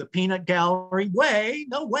from the Peanut Gallery.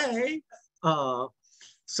 No way.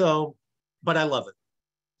 So, but I love it.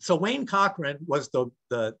 So Wayne Cochran was the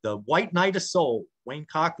White Knight of Soul. Wayne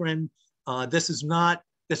Cochran, this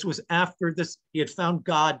was after this, he had found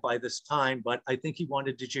God by this time, but I think he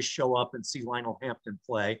wanted to just show up and see Lionel Hampton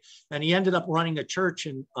play. And he ended up running a church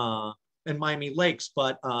in Miami Lakes,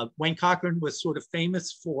 but Wayne Cochran was sort of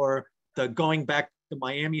famous for the Going Back to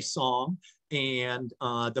Miami song. And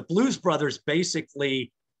the Blues Brothers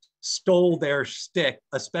basically stole their stick,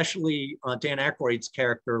 especially Dan Aykroyd's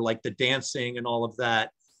character, like the dancing and all of that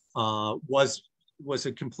was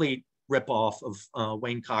a complete ripoff of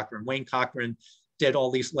Wayne Cochran. Wayne Cochran did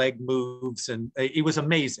all these leg moves, and it was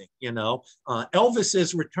amazing, you know.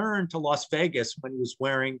 Elvis's return to Las Vegas when he was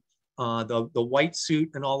wearing the white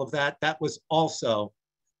suit and all of that, that was also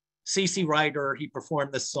C.C. Ryder. He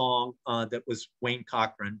performed the song that was Wayne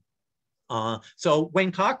Cochran. So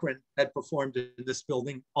Wayne Cochran had performed in this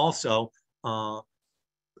building also.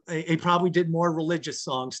 He probably did more religious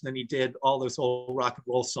songs than he did all those old rock and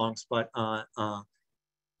roll songs, but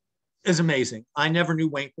it's amazing. I never knew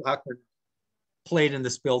Wayne Cochran played in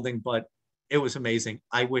this building, but it was amazing.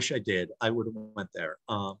 I wish I did. I would have went there.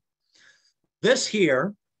 This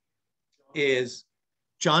here is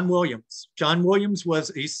John Williams. John Williams was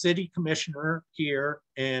a city commissioner here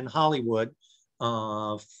in Hollywood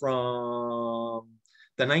from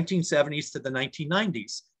the 1970s to the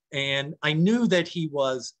 1990s. And I knew that he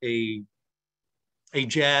was a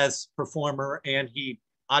jazz performer, and he,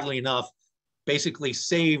 oddly enough, basically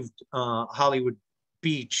saved Hollywood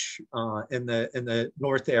Beach in the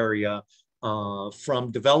north area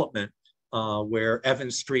from development, where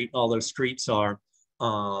Evans Street, all those streets are.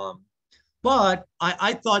 But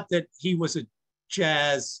I thought that he was a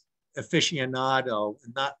jazz aficionado,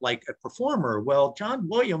 not like a performer. Well, John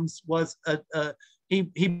Williams was he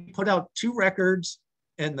put out 2 records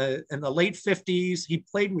in the late 50s. He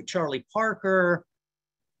played with Charlie Parker.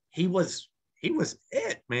 He was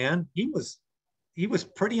it, man. He was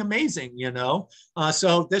pretty amazing, you know.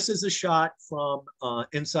 So this is a shot from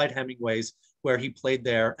inside Hemingway's where he played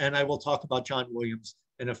there, and I will talk about John Williams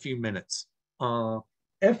in a few minutes.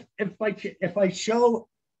 If I show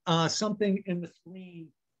something in the screen,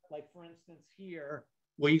 like for instance here,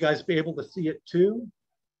 will you guys be able to see it too?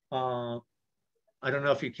 I don't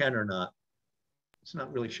know if you can or not. It's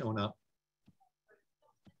not really showing up.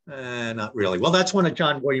 Not really. Well, that's one of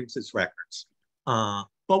John Williams's records. But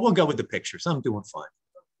we'll go with the pictures. I'm doing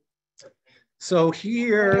fine. So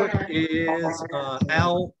here is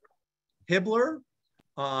Al Hibbler,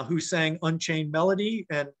 who sang Unchained Melody,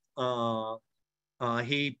 and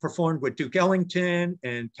he performed with Duke Ellington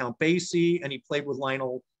and Count Basie, and he played with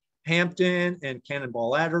Lionel Hampton and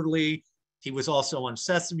Cannonball Adderley. He was also on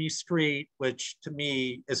Sesame Street, which to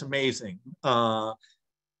me is amazing. That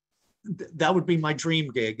would be my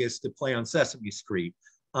dream gig, is to play on Sesame Street.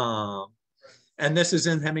 And this is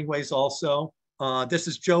in Hemingway's also. This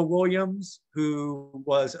is Joe Williams, who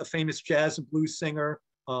was a famous jazz and blues singer.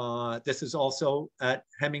 This is also at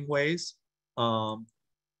Hemingway's.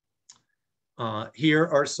 Here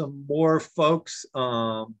are some more folks.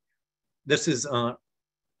 This is,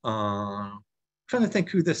 trying to think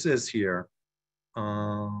who this is here.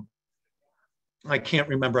 I can't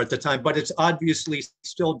remember at the time, but it's obviously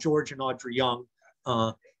still George and Audrey Young,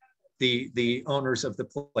 the owners of the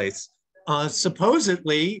place.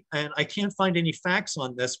 Supposedly, and I can't find any facts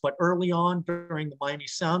on this, but early on during the Miami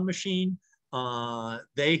Sound Machine,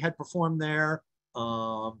 they had performed there,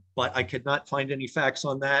 but I could not find any facts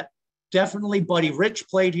on that. Definitely Buddy Rich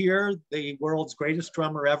played here. The world's greatest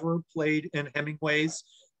drummer ever played in Hemingway's.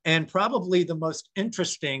 And probably the most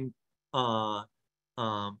interesting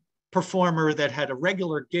performer that had a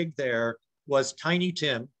regular gig there was Tiny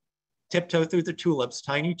Tim, Tiptoe Through the Tulips,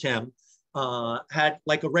 Tiny Tim. Had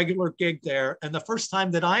like a regular gig there. And the first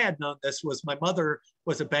time that I had known this was my mother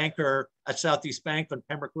was a banker at Southeast Bank on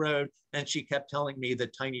Pembroke Road. And she kept telling me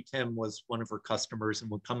that Tiny Tim was one of her customers and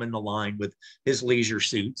would come in the line with his leisure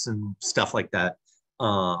suits and stuff like that.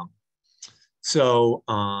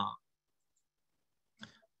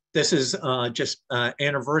 This is just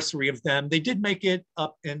anniversary of them. They did make it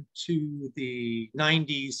up into the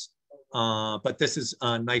 90s, but this is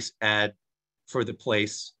a nice ad for the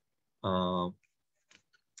place.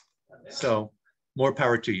 So more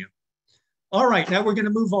power to you. All right, now we're going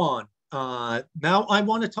to move on. Now I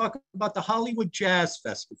want to talk about the Hollywood Jazz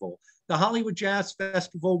Festival. The Hollywood Jazz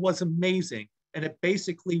Festival was amazing, and it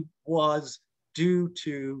basically was due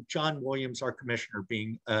to John Williams, our commissioner,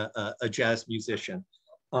 being a jazz musician.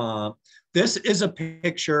 This is a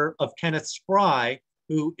picture of Kenneth Spry,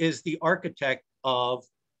 who is the architect of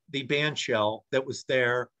the band shell that was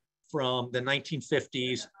there from the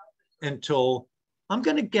 1950s until, I'm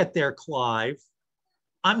going to get there, Clive.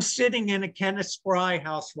 I'm sitting in a Kenneth Spry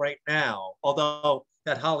house right now, although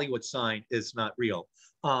that Hollywood sign is not real.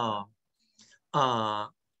 But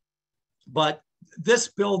this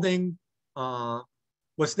building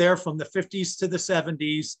was there from the 50s to the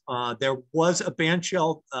 70s. There was a band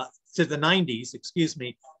shell to the 90s, excuse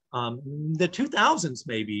me, the 2000s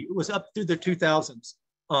maybe. It was up through the 2000s.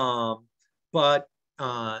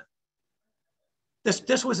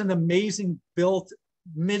 This was an amazing built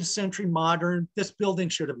mid-century modern. This building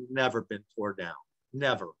should have never been torn down,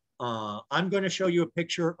 never. I'm going to show you a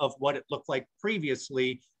picture of what it looked like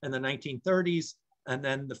previously in the 1930s and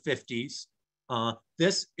then the 50s.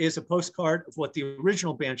 This is a postcard of what the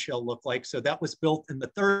original band shell looked like. So that was built in the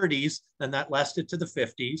 30s and that lasted to the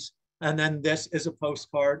 50s. And then this is a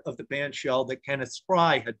postcard of the band shell that Kenneth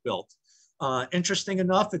Spry had built. Interesting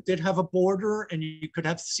enough, it did have a border and you could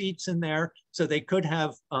have seats in there, so they could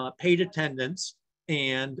have paid attendance.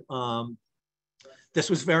 And this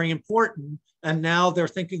was very important. And now they're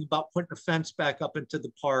thinking about putting a fence back up into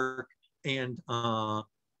the park. And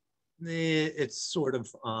it's sort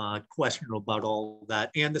of questionable about all that.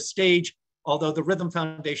 And the stage, although the Rhythm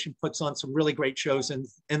Foundation puts on some really great shows in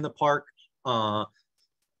the park,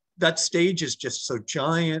 that stage is just so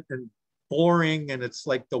giant and boring, and it's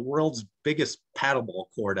like the world's biggest paddleball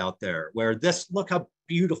court out there, where this, look how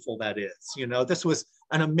beautiful that is. You know, this was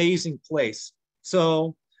an amazing place.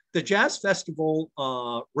 So the Jazz Festival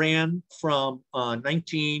ran from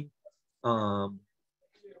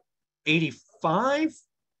 1985,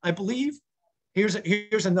 I believe.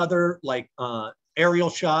 Here's another like aerial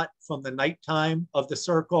shot from the nighttime of the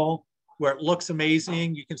circle, where it looks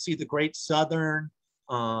amazing. You can see the Great Southern.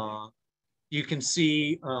 You can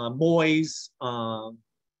see Moy's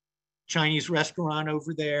Chinese restaurant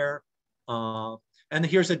over there. And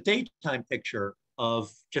here's a daytime picture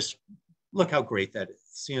of just, look how great that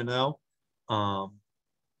is, you know?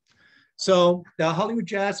 So the Hollywood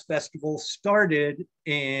Jazz Festival started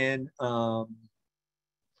in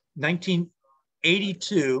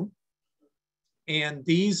 1982. And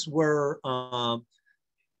these were,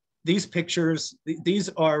 these pictures, these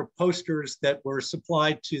are posters that were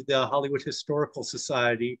supplied to the Hollywood Historical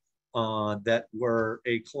Society that were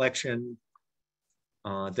a collection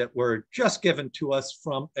that were just given to us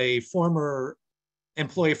from a former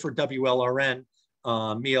employee for WLRN,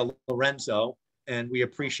 Mia Lorenzo, and we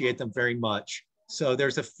appreciate them very much. So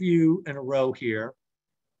there's a few in a row here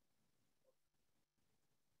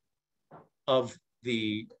of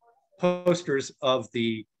the posters of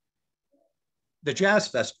the Jazz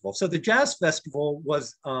Festival. So the Jazz Festival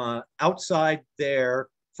was outside there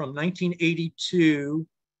from 1982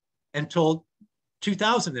 until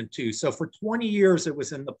 2002. So for 20 years, it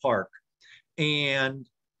was in the park. And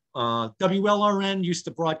WLRN used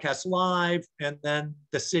to broadcast live, and then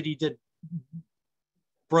the city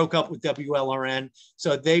broke up with WLRN.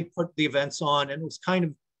 So they put the events on, and it was kind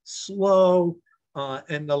of slow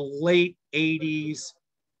in the late 80s.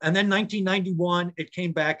 And then 1991, it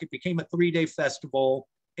came back. It became a 3-day festival,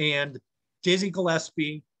 and Dizzy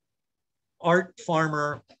Gillespie, Art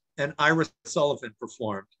Farmer, and Ira Sullivan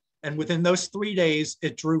performed. And within those 3 days,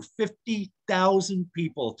 it drew 50,000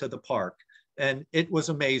 people to the park, and it was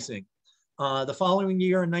amazing. The following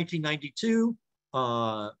year, in 1992,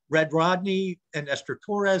 Red Rodney and Esther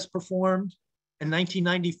Torres performed. In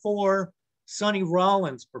 1994, Sonny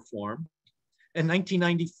Rollins performed. In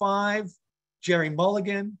 1995, Jerry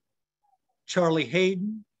Mulligan, Charlie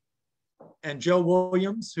Hayden, and Joe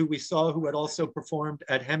Williams, who we saw who had also performed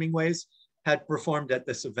at Hemingway's, had performed at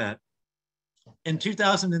this event. In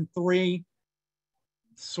 2003,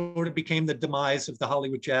 sort of became the demise of the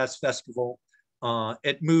Hollywood Jazz Festival.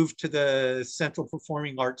 It moved to the Central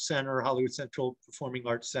Performing Arts Center, Hollywood Central Performing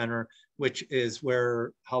Arts Center, which is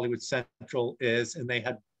where Hollywood Central is. And they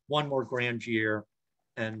had one more grand year,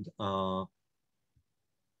 and that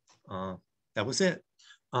was it.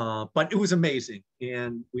 But it was amazing.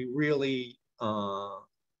 And we really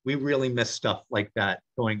miss stuff like that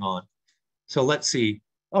going on. So let's see.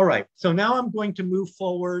 All right, so now I'm going to move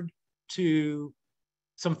forward to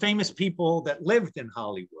some famous people that lived in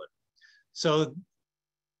Hollywood. So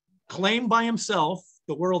claimed by himself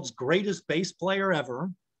the world's greatest bass player ever,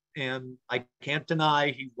 and I can't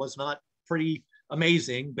deny he was not pretty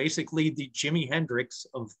amazing, basically the Jimi Hendrix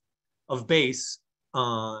of bass,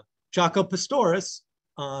 Jaco Pastorius,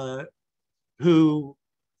 who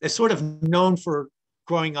is sort of known for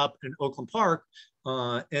growing up in Oakland Park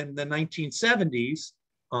in the 1970s.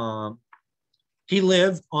 He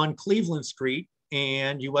lived on Cleveland Street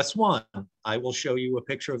and US 1. I will show you a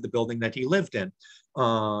picture of the building that he lived in.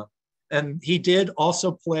 And he did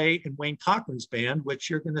also play in Wayne Cochran's band, which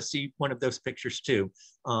you're going to see one of those pictures too.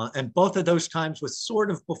 And both of those times was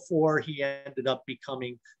sort of before he ended up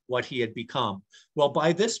becoming what he had become. Well,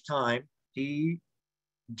 by this time, he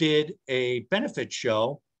did a benefit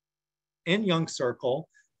show in Young Circle,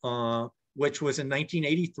 which was in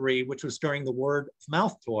 1983, which was during the Word of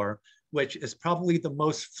Mouth tour, which is probably the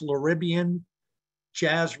most Floridian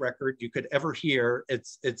jazz record you could ever hear.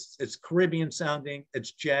 It's Caribbean sounding,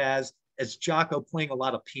 it's jazz, it's Jaco playing a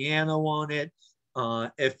lot of piano on it.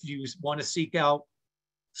 If you want to seek out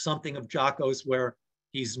something of Jaco's where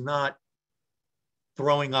he's not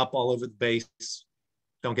throwing up all over the bass,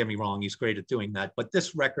 don't get me wrong, he's great at doing that, but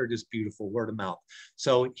this record is beautiful, word of mouth.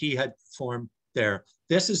 So he had performed there.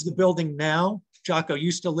 This is the building now. Jaco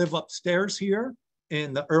used to live upstairs here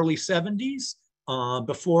in the early 70s.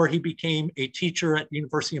 Before he became a teacher at the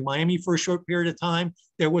University of Miami for a short period of time.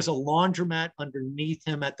 There was a laundromat underneath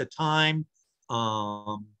him at the time.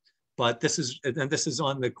 But this is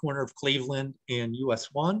on the corner of Cleveland and US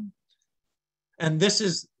 1. And this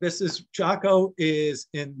is Jaco is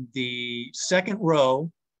in the second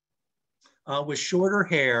row with shorter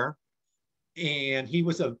hair. And he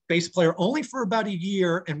was a bass player only for about a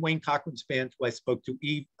year in Wayne Cochran's band, who I spoke to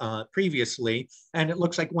previously. And it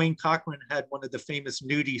looks like Wayne Cochran had one of the famous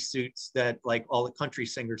nudie suits that like all the country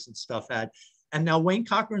singers and stuff had. And now Wayne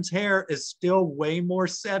Cochran's hair is still way more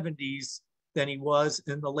 70s than he was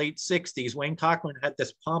in the late 60s. Wayne Cochran had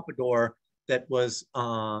this pompadour that was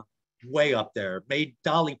way up there, made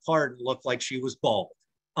Dolly Parton look like she was bald.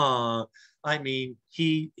 I mean,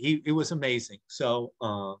 it was amazing. So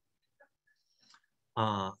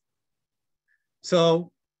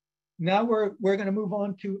now we're going to move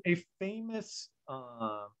on to a famous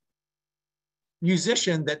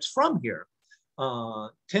musician that's from here.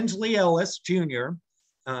 Tinsley Ellis Jr.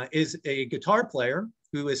 Is a guitar player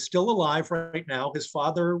who is still alive right now. His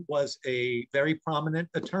father was a very prominent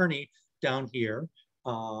attorney down here.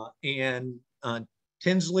 And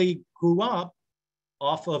Tinsley grew up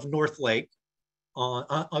off of North Lake, on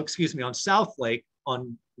South Lake,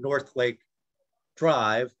 on North Lake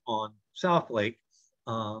Drive on South Lake,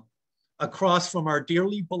 across from our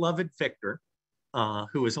dearly beloved Victor,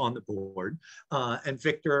 who is on the board. And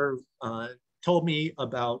Victor told me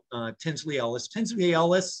about Tinsley Ellis. Tinsley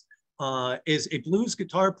Ellis is a blues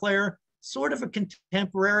guitar player, sort of a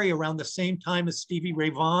contemporary around the same time as Stevie Ray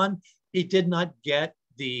Vaughan. He did not get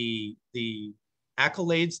the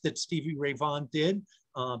accolades that Stevie Ray Vaughan did,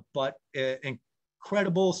 but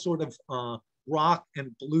incredible sort of rock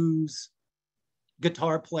and blues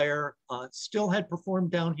guitar player, still had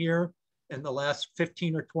performed down here in the last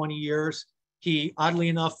 15 or 20 years. He, oddly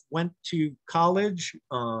enough, went to college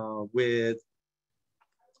with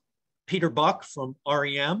Peter Buck from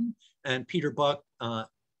REM, and Peter Buck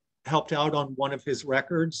helped out on one of his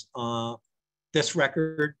records, this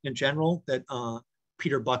record in general that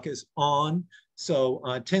Peter Buck is on. So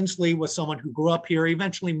Tinsley was someone who grew up here,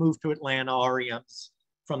 eventually moved to Atlanta, REM's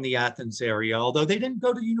from the Athens area, although they didn't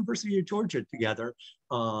go to the University of Georgia together.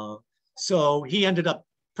 So he ended up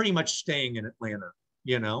pretty much staying in Atlanta,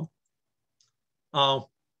 you know.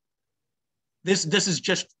 This is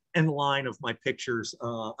just in line of my pictures.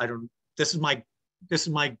 This is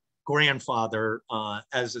my grandfather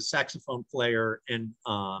as a saxophone player in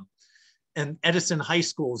and Edison High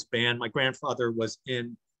School's band. My grandfather was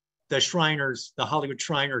in the Shriners, the Hollywood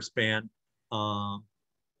Shriners band.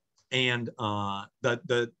 And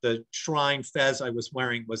the Shrine fez I was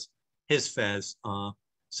wearing was his fez.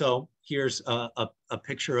 So here's a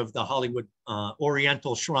picture of the Hollywood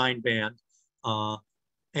Oriental Shrine Band.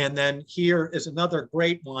 And then here is another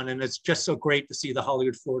great one, and it's just so great to see the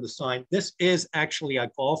Hollywood, Florida sign. This is actually a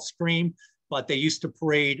Gulfstream, but they used to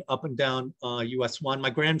parade up and down US 1. My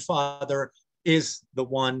grandfather is the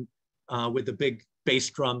one with the big bass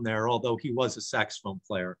drum there, although he was a saxophone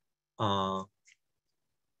player.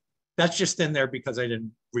 That's just in there because I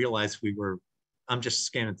didn't realize I'm just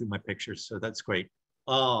scanning through my pictures, so that's great.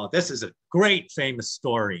 Oh, this is a great famous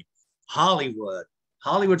story. Hollywood,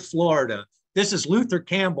 Florida. This is Luther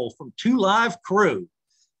Campbell from Two Live Crew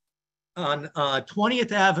on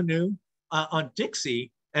 20th Avenue on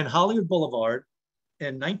Dixie and Hollywood Boulevard.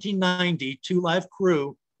 In 1990, Two Live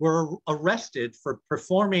Crew were arrested for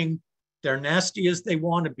performing their Nasty As They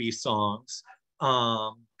Wanna Be songs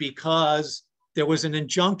because there was an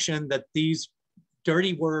injunction that these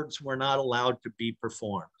dirty words were not allowed to be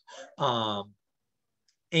performed.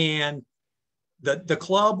 And the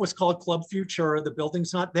club was called Club Futura. The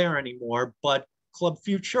building's not there anymore, but Club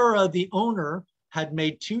Futura, the owner, had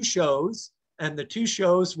made 2 shows, and the 2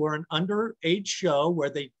 shows were an underage show where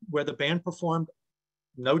the band performed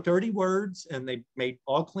no dirty words and they made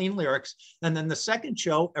all clean lyrics. And then the second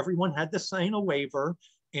show, everyone had to sign a waiver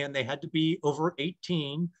and they had to be over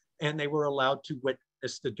 18 and they were allowed to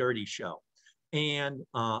witness the dirty show. And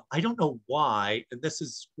I don't know why, and this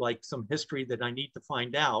is like some history that I need to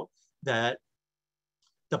find out, that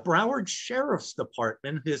the Broward Sheriff's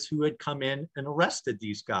Department is who had come in and arrested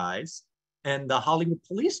these guys, and the Hollywood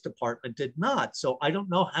Police Department did not. So I don't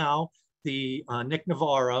know how the Nick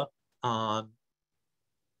Navarra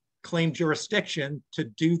claimed jurisdiction to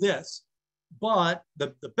do this. But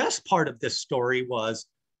the best part of this story was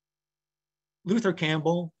Luther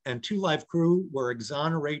Campbell and Two Live Crew were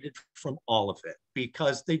exonerated from all of it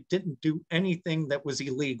because they didn't do anything that was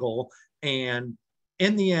illegal. And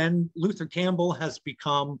in the end, Luther Campbell has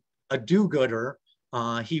become a do-gooder.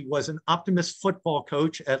 He was an Optimist football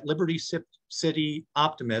coach at Liberty City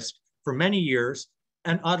Optimist for many years.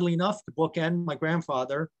 And oddly enough, to bookend my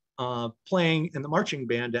grandfather playing in the marching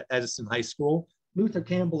band at Edison High School, Luther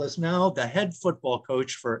Campbell is now the head football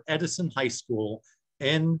coach for Edison High School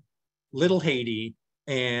in Little Haiti,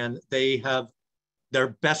 and they have their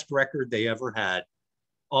best record they ever had.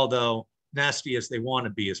 Although Nasty As They Wanna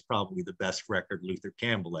Be is probably the best record Luther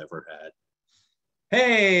Campbell ever had.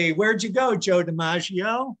 Hey, where'd you go, Joe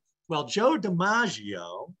DiMaggio? Well, Joe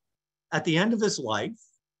DiMaggio, at the end of his life,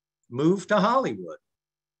 moved to Hollywood.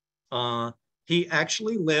 He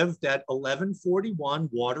actually lived at 1141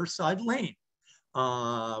 Waterside Lane.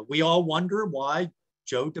 We all wonder why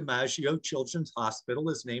Joe DiMaggio Children's Hospital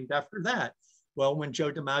is named after that. Well, when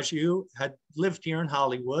Joe DiMaggio had lived here in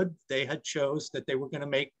Hollywood, they had chose that they were going to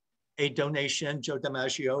make a donation. Joe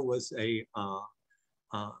DiMaggio was a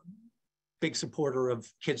big supporter of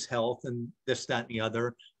kids' health and this, that, and the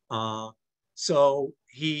other. So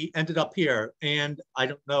he ended up here. And I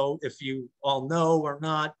don't know if you all know or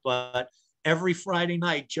not, but every Friday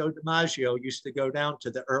night, Joe DiMaggio used to go down to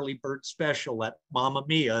the early bird special at Mamma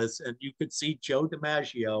Mia's, and you could see Joe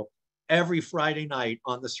DiMaggio every Friday night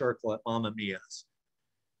on the circle at Mamma Mia's.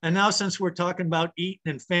 And now, since we're talking about eating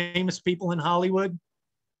and famous people in Hollywood,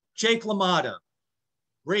 Jake LaMotta,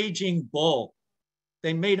 Raging Bull.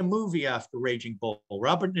 They made a movie after Raging Bull.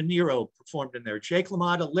 Robert De Niro performed in there. Jake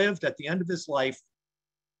LaMotta lived at the end of his life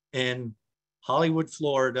in Hollywood,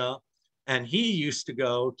 Florida. And he used to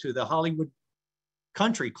go to the Hollywood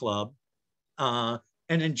Country Club and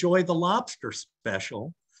enjoy the lobster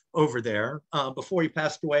special over there before he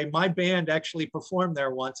passed away. My band actually performed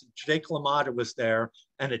there once. And Jake LaMotta was there,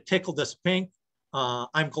 and it tickled us pink.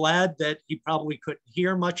 I'm glad that he probably couldn't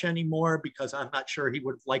hear much anymore because I'm not sure he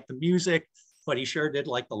would have liked the music, but he sure did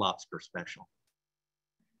like the lobster special.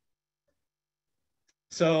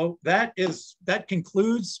 So that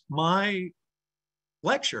concludes my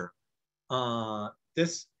lecture.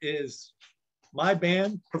 This is my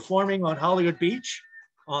band performing on Hollywood Beach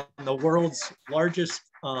on the world's largest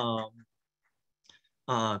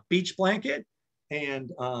beach blanket.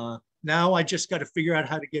 And now I just got to figure out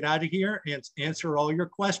how to get out of here and answer all your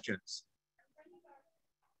questions.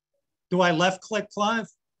 Do I left click, Clive?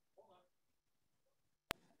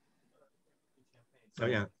 Oh,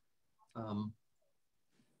 yeah.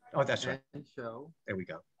 Oh, that's right. Show. There we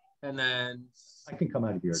go. And then I can come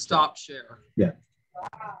out of here. Stop share. Yeah.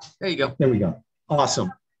 There you go. There we go.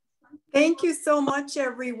 Awesome. Thank you so much,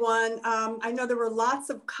 everyone. I know there were lots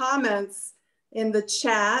of comments in the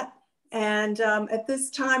chat. And at this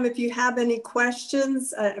time, if you have any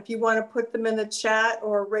questions, if you want to put them in the chat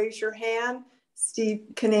or raise your hand, Steve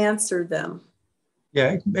can answer them.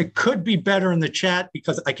 Yeah, it could be better in the chat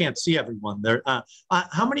because I can't see everyone there.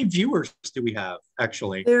 How many viewers do we have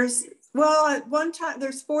actually? Well, at one time,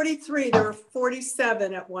 there's 43. There were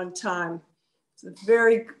 47 at one time. It's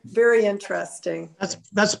very, very interesting.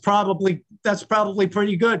 That's probably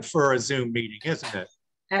pretty good for a Zoom meeting, isn't it?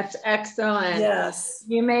 That's excellent. Yes.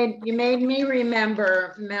 You made me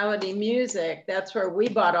remember Melody Music. That's where we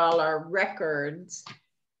bought all our records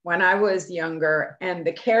when I was younger. And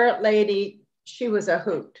the Carrot Lady, she was a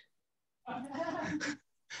hoot.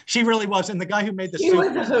 She really was. And the guy who made the She soup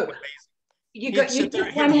was a hoot. amazing.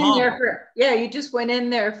 You just went in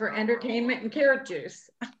there for entertainment and carrot juice.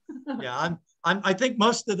 Yeah, I think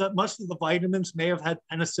most of the vitamins may have had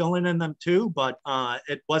penicillin in them too, but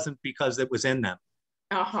it wasn't because it was in them.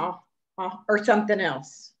 Or something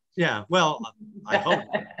else. Yeah, well, I hope.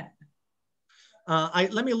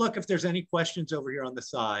 Let me look if there's any questions over here on the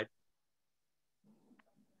side.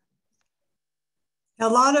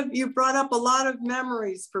 You brought up a lot of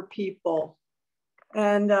memories for people.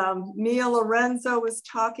 And Mia Lorenzo was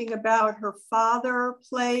talking about her father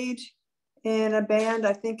played in a band,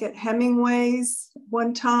 I think at Hemingway's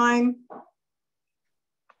one time.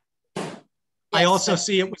 I also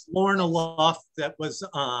see it was Lorna Luft that was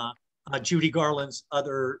Judy Garland's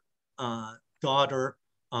other daughter.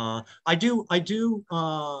 I do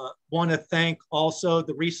want to thank also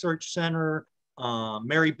the Research Center,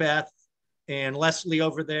 Mary Beth and Leslie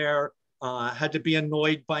over there had to be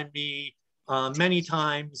annoyed by me many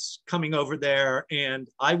times coming over there, and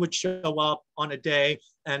I would show up on a day,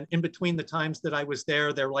 and in between the times that I was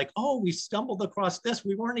there, they're like, oh, we stumbled across this.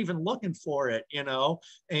 We weren't even looking for it, you know?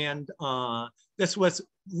 And this was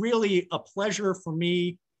really a pleasure for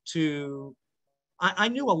me to, I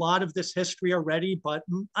knew a lot of this history already, but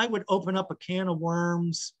I would open up a can of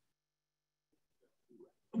worms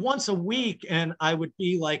once a week and I would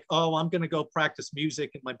be like, oh, I'm going to go practice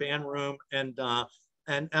music in my band room.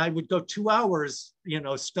 And I would go 2 hours, you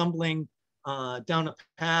know, stumbling down a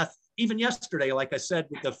path. Even yesterday, like I said,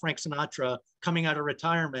 with the Frank Sinatra coming out of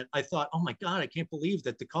retirement, I thought, oh my God, I can't believe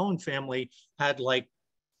that the Cohen family had like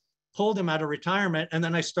pulled him out of retirement. And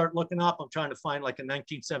then I start looking up, I'm trying to find like a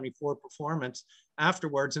 1974 performance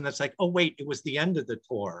afterwards. And it's like, oh wait, it was the end of the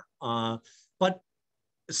tour. But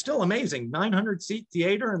it's still amazing, 900 seat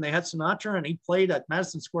theater, and they had Sinatra and he played at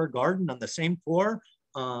Madison Square Garden on the same tour.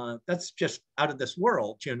 That's just out of this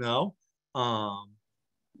world, you know.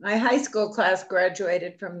 My high school class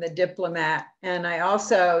graduated from the Diplomat, and I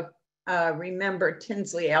also remember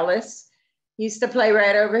Tinsley Ellis. He used to play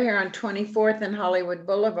right over here on 24th and Hollywood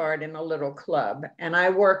Boulevard in a little club, and I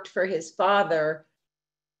worked for his father.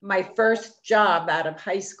 My first job out of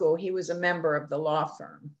high school, he was a member of the law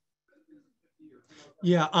firm.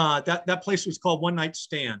 Yeah, that place was called One Night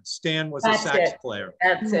Stand. Stan was a sax player.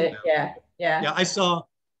 That's it. Yeah. Yeah, I saw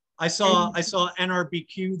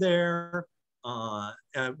NRBQ there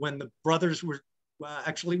when the brothers were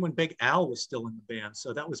actually when Big Al was still in the band.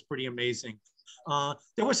 So that was pretty amazing.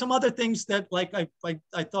 There were some other things that like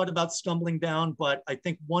I thought about stumbling down, but I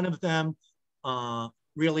think one of them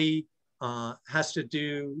really has to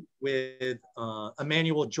do with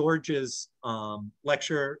Emmanuel George's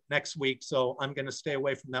lecture next week. So I'm going to stay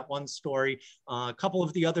away from that one story. A couple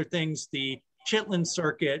of the other things, the Chitlin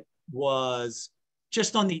Circuit was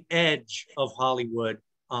just on the edge of Hollywood.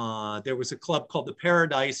 There was a club called the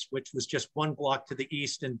Paradise, which was just 1 block to the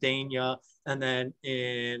east in Dania. And then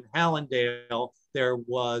in Hallandale, there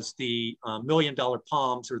was the $1 Million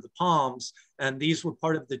Palms or the Palms. And these were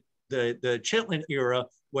part of the Chitlin era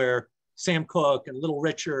where Sam Cooke and Little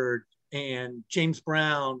Richard and James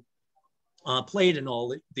Brown played in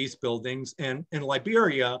all these buildings. And in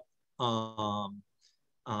Liberia,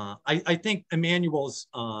 I think Emmanuel's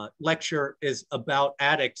lecture is about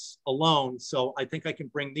addicts alone. So I think I can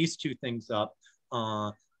bring these two things up,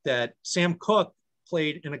 that Sam Cooke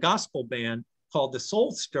played in a gospel band called the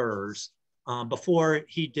Soul Stirrers before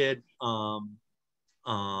he did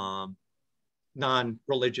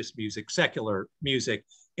non-religious music, secular music.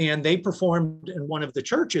 And they performed in one of the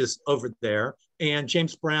churches over there. And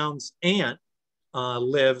James Brown's aunt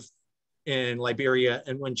lived in Liberia.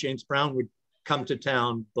 And when James Brown would come to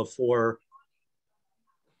town before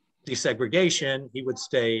desegregation, he would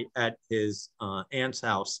stay at his aunt's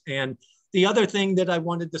house. And the other thing that I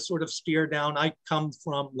wanted to sort of steer down, I come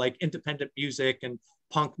from like independent music and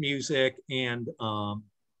punk music, and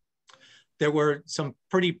there were some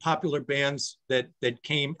pretty popular bands that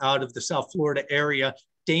came out of the South Florida area.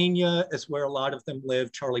 Dania is where a lot of them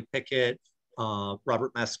live, Charlie Pickett,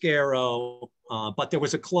 Robert Mascaro. But there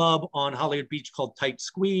was a club on Hollywood Beach called Tight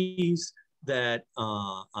Squeeze that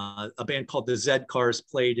a band called the Zed Cars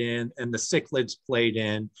played in, and the Cichlids played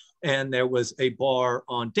in. And there was a bar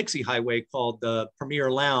on Dixie Highway called the Premier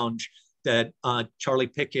Lounge that Charlie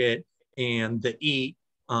Pickett and the Eat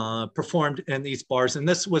performed in these bars. And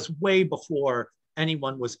this was way before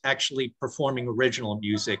anyone was actually performing original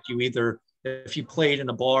music. You either, if you played in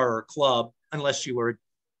a bar or a club, unless you were a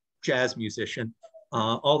jazz musician,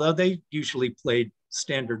 although they usually played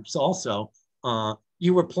standards also,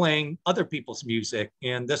 you were playing other people's music.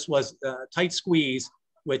 And this was Tight Squeeze,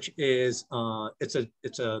 which is,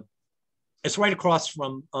 it's right across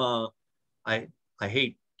from, I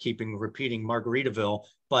hate repeating Margaritaville,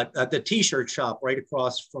 but the t-shirt shop right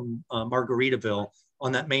across from Margaritaville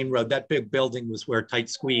on that main road, that big building was where Tight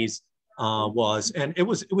Squeeze was. And it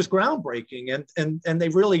was groundbreaking, and they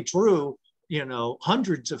really drew, you know,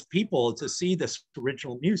 hundreds of people to see this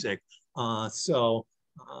original music.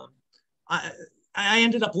 I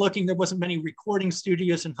ended up looking, there wasn't many recording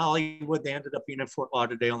studios in Hollywood. They ended up being in Fort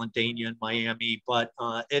Lauderdale and Dania and Miami, but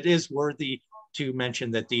it is worthy to mention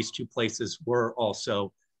that these two places were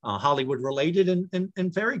also Hollywood related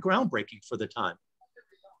and very groundbreaking for the time.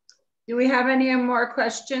 Do we have any more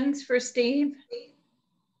questions for Steve?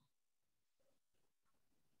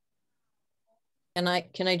 Can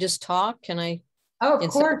I just talk? Can I? Oh, of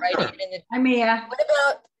course. I'm Mia.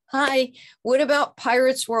 What about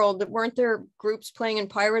Pirates World? Weren't there groups playing in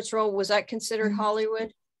Pirates World? Was that considered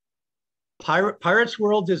Hollywood? Pirates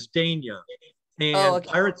World is Dania, and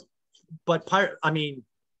okay. I mean,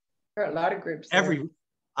 there are a lot of groups there.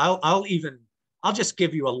 I'll just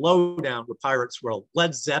give you a lowdown with Pirates World.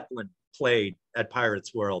 Led Zeppelin played at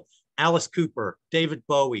Pirates World. Alice Cooper, David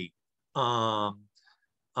Bowie.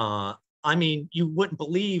 I mean, you wouldn't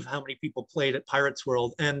believe how many people played at Pirates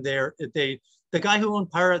World. And the guy who owned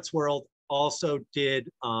Pirates World also did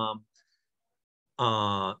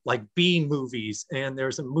like B movies. And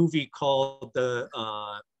there's a movie called the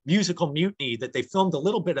Musical Mutiny that they filmed a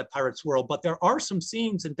little bit at Pirates World, but there are some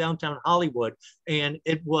scenes in downtown Hollywood. And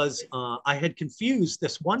it was, I had confused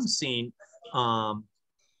this one scene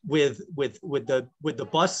with the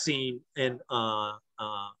bus scene in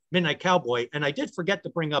Midnight Cowboy. And I did forget to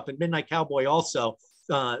bring up in Midnight Cowboy also,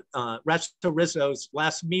 Ratso Rizzo's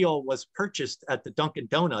last meal was purchased at the Dunkin'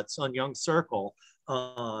 Donuts on Young Circle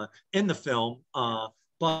in the film.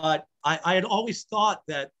 But I had always thought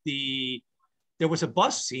that there was a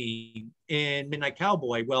bus scene in Midnight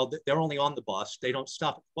Cowboy. Well, they're only on the bus. They don't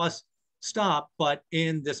stop at the bus stop. But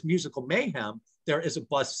in this musical Mayhem, there is a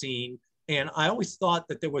bus scene. And I always thought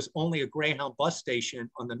that there was only a Greyhound bus station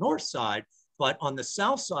on the north side. But on the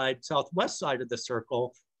south side, southwest side of the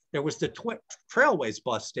circle, there was the Trailways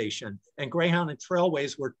bus station. And Greyhound and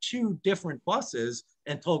Trailways were two different buses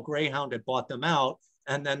until Greyhound had bought them out.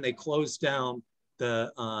 And then they closed down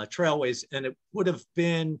the Trailways. And it would have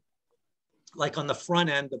been like on the front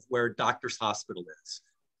end of where Doctor's Hospital is.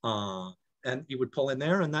 And you would pull in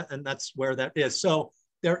there, and that's where that is. So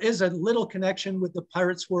there is a little connection with the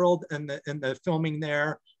Pirates World and the filming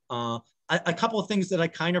there. A couple of things that I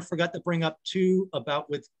kind of forgot to bring up too about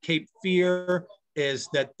with Cape Fear is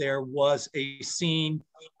that there was a scene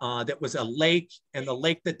that was a lake, and the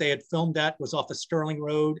lake that they had filmed at was off of Sterling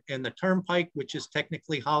Road and the Turnpike, which is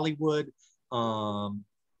technically Hollywood.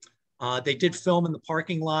 They did film in the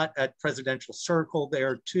parking lot at Presidential Circle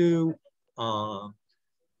there too. But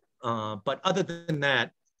other than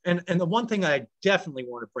that, and the one thing I definitely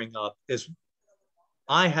want to bring up is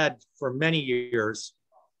I had for many years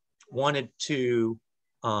wanted to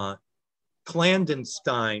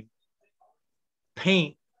clandestine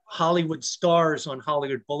paint Hollywood stars on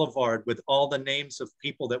Hollywood Boulevard with all the names of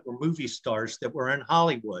people that were movie stars that were in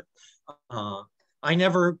Hollywood. I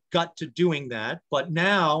never got to doing that, but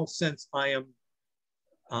now since I am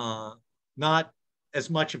not as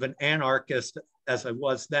much of an anarchist as I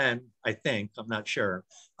was then, I think, I'm not sure.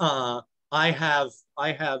 I have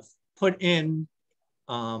put in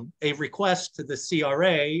a request to the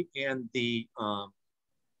CRA and the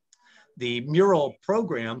mural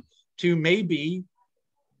program to maybe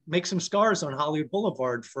make some stars on Hollywood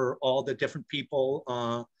Boulevard for all the different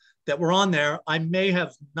people that were on there. I may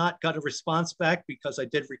have not got a response back because I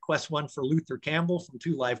did request one for Luther Campbell from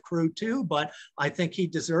 2 Live Crew too, but I think he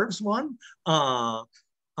deserves one. And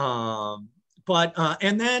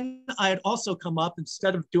then I had also come up,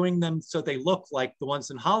 instead of doing them so they look like the ones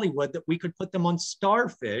in Hollywood, that we could put them on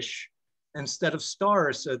starfish instead of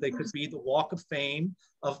stars, so they could be the Walk of Fame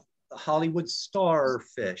of Hollywood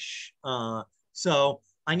Starfish. So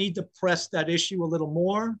I need to press that issue a little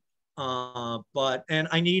more. And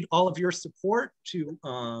I need all of your support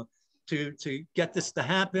to get this to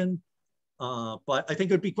happen. But I think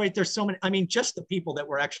it would be great. There's so many, I mean, just the people that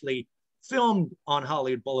were actually filmed on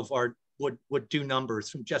Hollywood Boulevard would do numbers,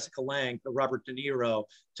 from Jessica Lange to Robert De Niro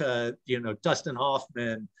to, Dustin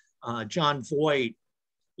Hoffman, John Voight,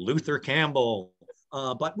 Luther Campbell.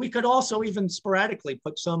 But we could also even sporadically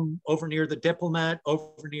put some over near the Diplomat,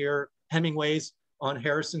 over near Hemingway's on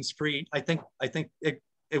Harrison Street. I think it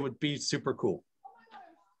would be super cool.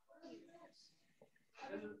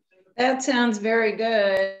 That sounds very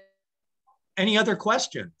good. Any other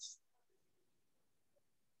questions?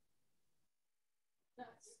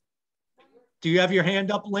 Do you have your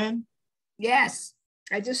hand up, Lynn? Yes,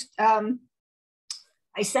 I just,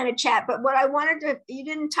 I sent a chat, but what I wanted to, you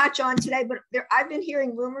didn't touch on today, but I've been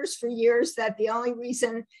hearing rumors for years that the only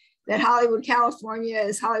reason that Hollywood, California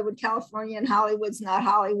is Hollywood, California, and Hollywood's not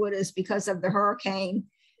Hollywood is because of the hurricane.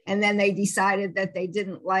 And then they decided that they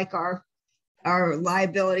didn't like our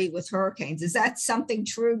liability with hurricanes. Is that something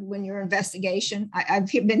true when your investigation? I've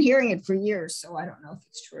been hearing it for years, so I don't know if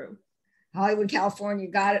it's true. Hollywood, California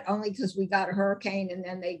got it only because we got a hurricane, and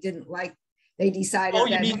then they didn't like, they decided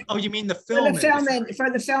you mean the film industry? For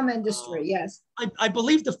the film industry, yes. I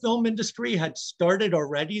believe the film industry had started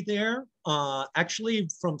already there. Actually,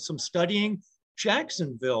 from some studying,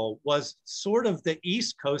 Jacksonville was sort of the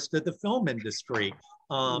East Coast of the film industry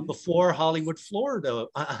before Hollywood,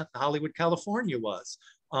 Hollywood, California was.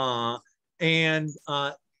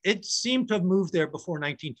 It seemed to have moved there before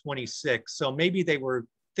 1926. So maybe they were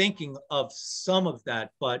thinking of some of that,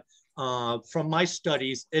 but from my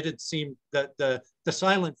studies, it had seemed that the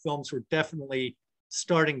silent films were definitely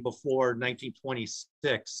starting before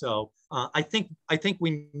 1926. So I think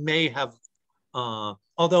we may have,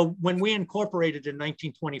 although when we incorporated in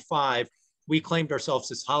 1925, we claimed ourselves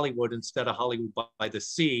as Hollywood instead of Hollywood by the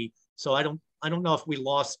Sea. So I don't know if we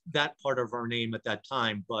lost that part of our name at that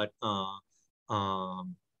time, but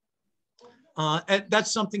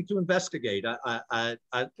that's something to investigate. Because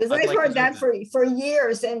I've heard that for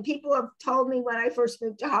years, and people have told me when I first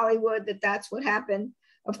moved to Hollywood that that's what happened.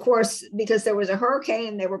 Of course, because there was a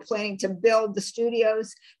hurricane, they were planning to build the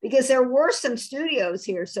studios, because there were some studios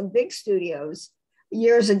here, some big studios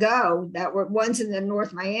years ago that were ones in the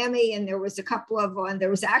North Miami, and there was a couple of one. There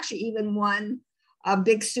was actually even one a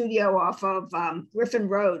big studio off of Griffin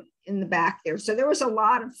Road in the back there. So there was a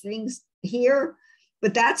lot of things here.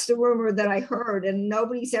 But that's the rumor that I heard, and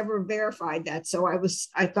nobody's ever verified that. So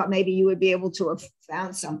I thought maybe you would be able to have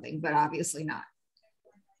found something, but obviously not.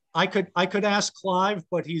 I could ask Clive,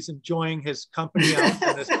 but he's enjoying his company out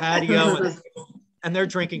on his patio, and they're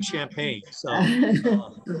drinking champagne. So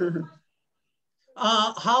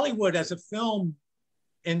Hollywood as a film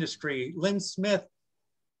industry, Lynn Smith,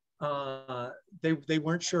 they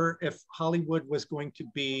weren't sure if Hollywood was going to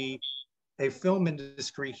be a film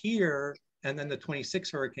industry here. And then the 26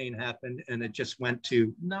 hurricane happened, and it just went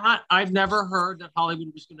to I've never heard that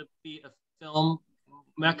Hollywood was going to be a film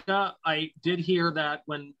mecca. I did hear that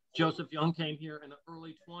when Joseph Young came here in the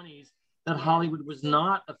early 20s, that Hollywood was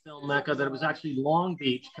not a film mecca, that it was actually Long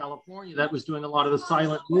Beach, California, that was doing a lot of the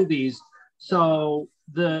silent movies. So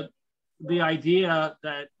the idea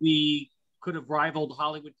that we could have rivaled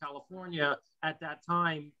Hollywood, California at that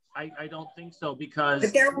time, I don't think so, because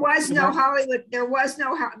but there was no Hollywood. It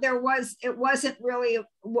wasn't really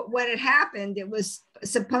when it happened. It was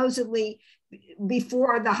supposedly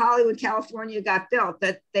before the Hollywood, California got built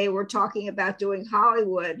that they were talking about doing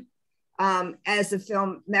Hollywood as a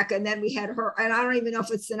film mecca. And then we had her, and I don't even know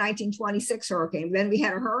if it's the 1926 hurricane. Then we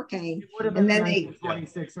had a hurricane, and then the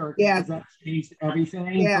 1926 hurricane. Yeah, that changed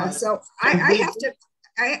everything. Yeah, so I have to.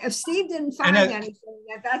 If Steve didn't find anything,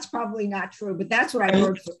 that's probably not true, but that's what I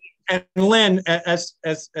heard from you. And Lynn, as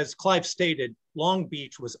Clive stated, Long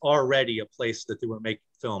Beach was already a place that they were making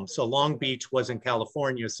films. So Long Beach was in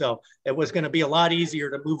California. So it was going to be a lot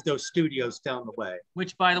easier to move those studios down the way.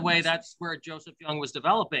 Which, by the way, that's where Joseph Young was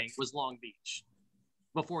developing, was Long Beach,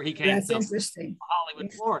 before he came to interesting.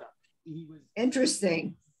 Hollywood, Florida. He was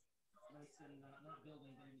interesting. Not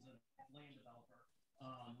building, but he was a land developer.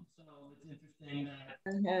 So it's interesting that.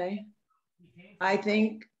 Okay. I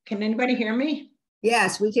think, can anybody hear me?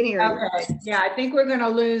 Yes, we can hear you. Okay. Yeah, I think we're going to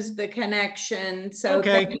lose the connection. So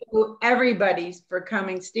okay. Thank you everybody for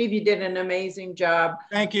coming. Steve, you did an amazing job.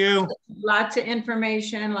 Thank you. Lots of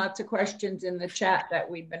information, lots of questions in the chat that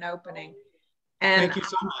we've been opening. And thank you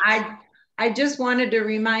so much. I just wanted to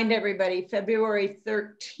remind everybody, February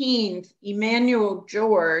 13th, Emmanuel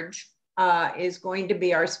George is going to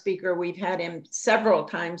be our speaker. We've had him several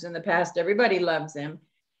times in the past. Everybody loves him.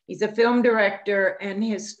 He's a film director and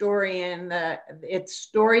historian. It's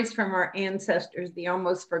stories from our ancestors, the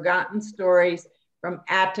almost forgotten stories from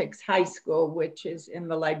Attucks High School, which is in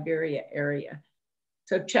the Liberia area.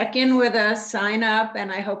 So check in with us, sign up,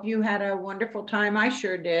 and I hope you had a wonderful time. I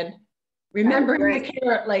sure did. Remembering the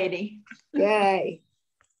carrot lady. Yay.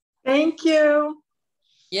 Thank you.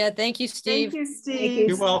 Yeah, thank you, Steve. Thank you, Steve.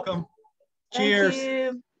 You're welcome. Cheers. Thank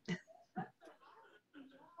you.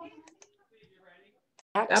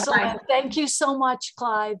 Excellent. Bye-bye. Thank you so much,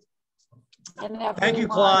 Clive. And Thank you, everyone.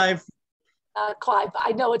 Clive. Clive,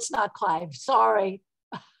 I know it's not Clive. Sorry.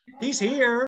 He's here.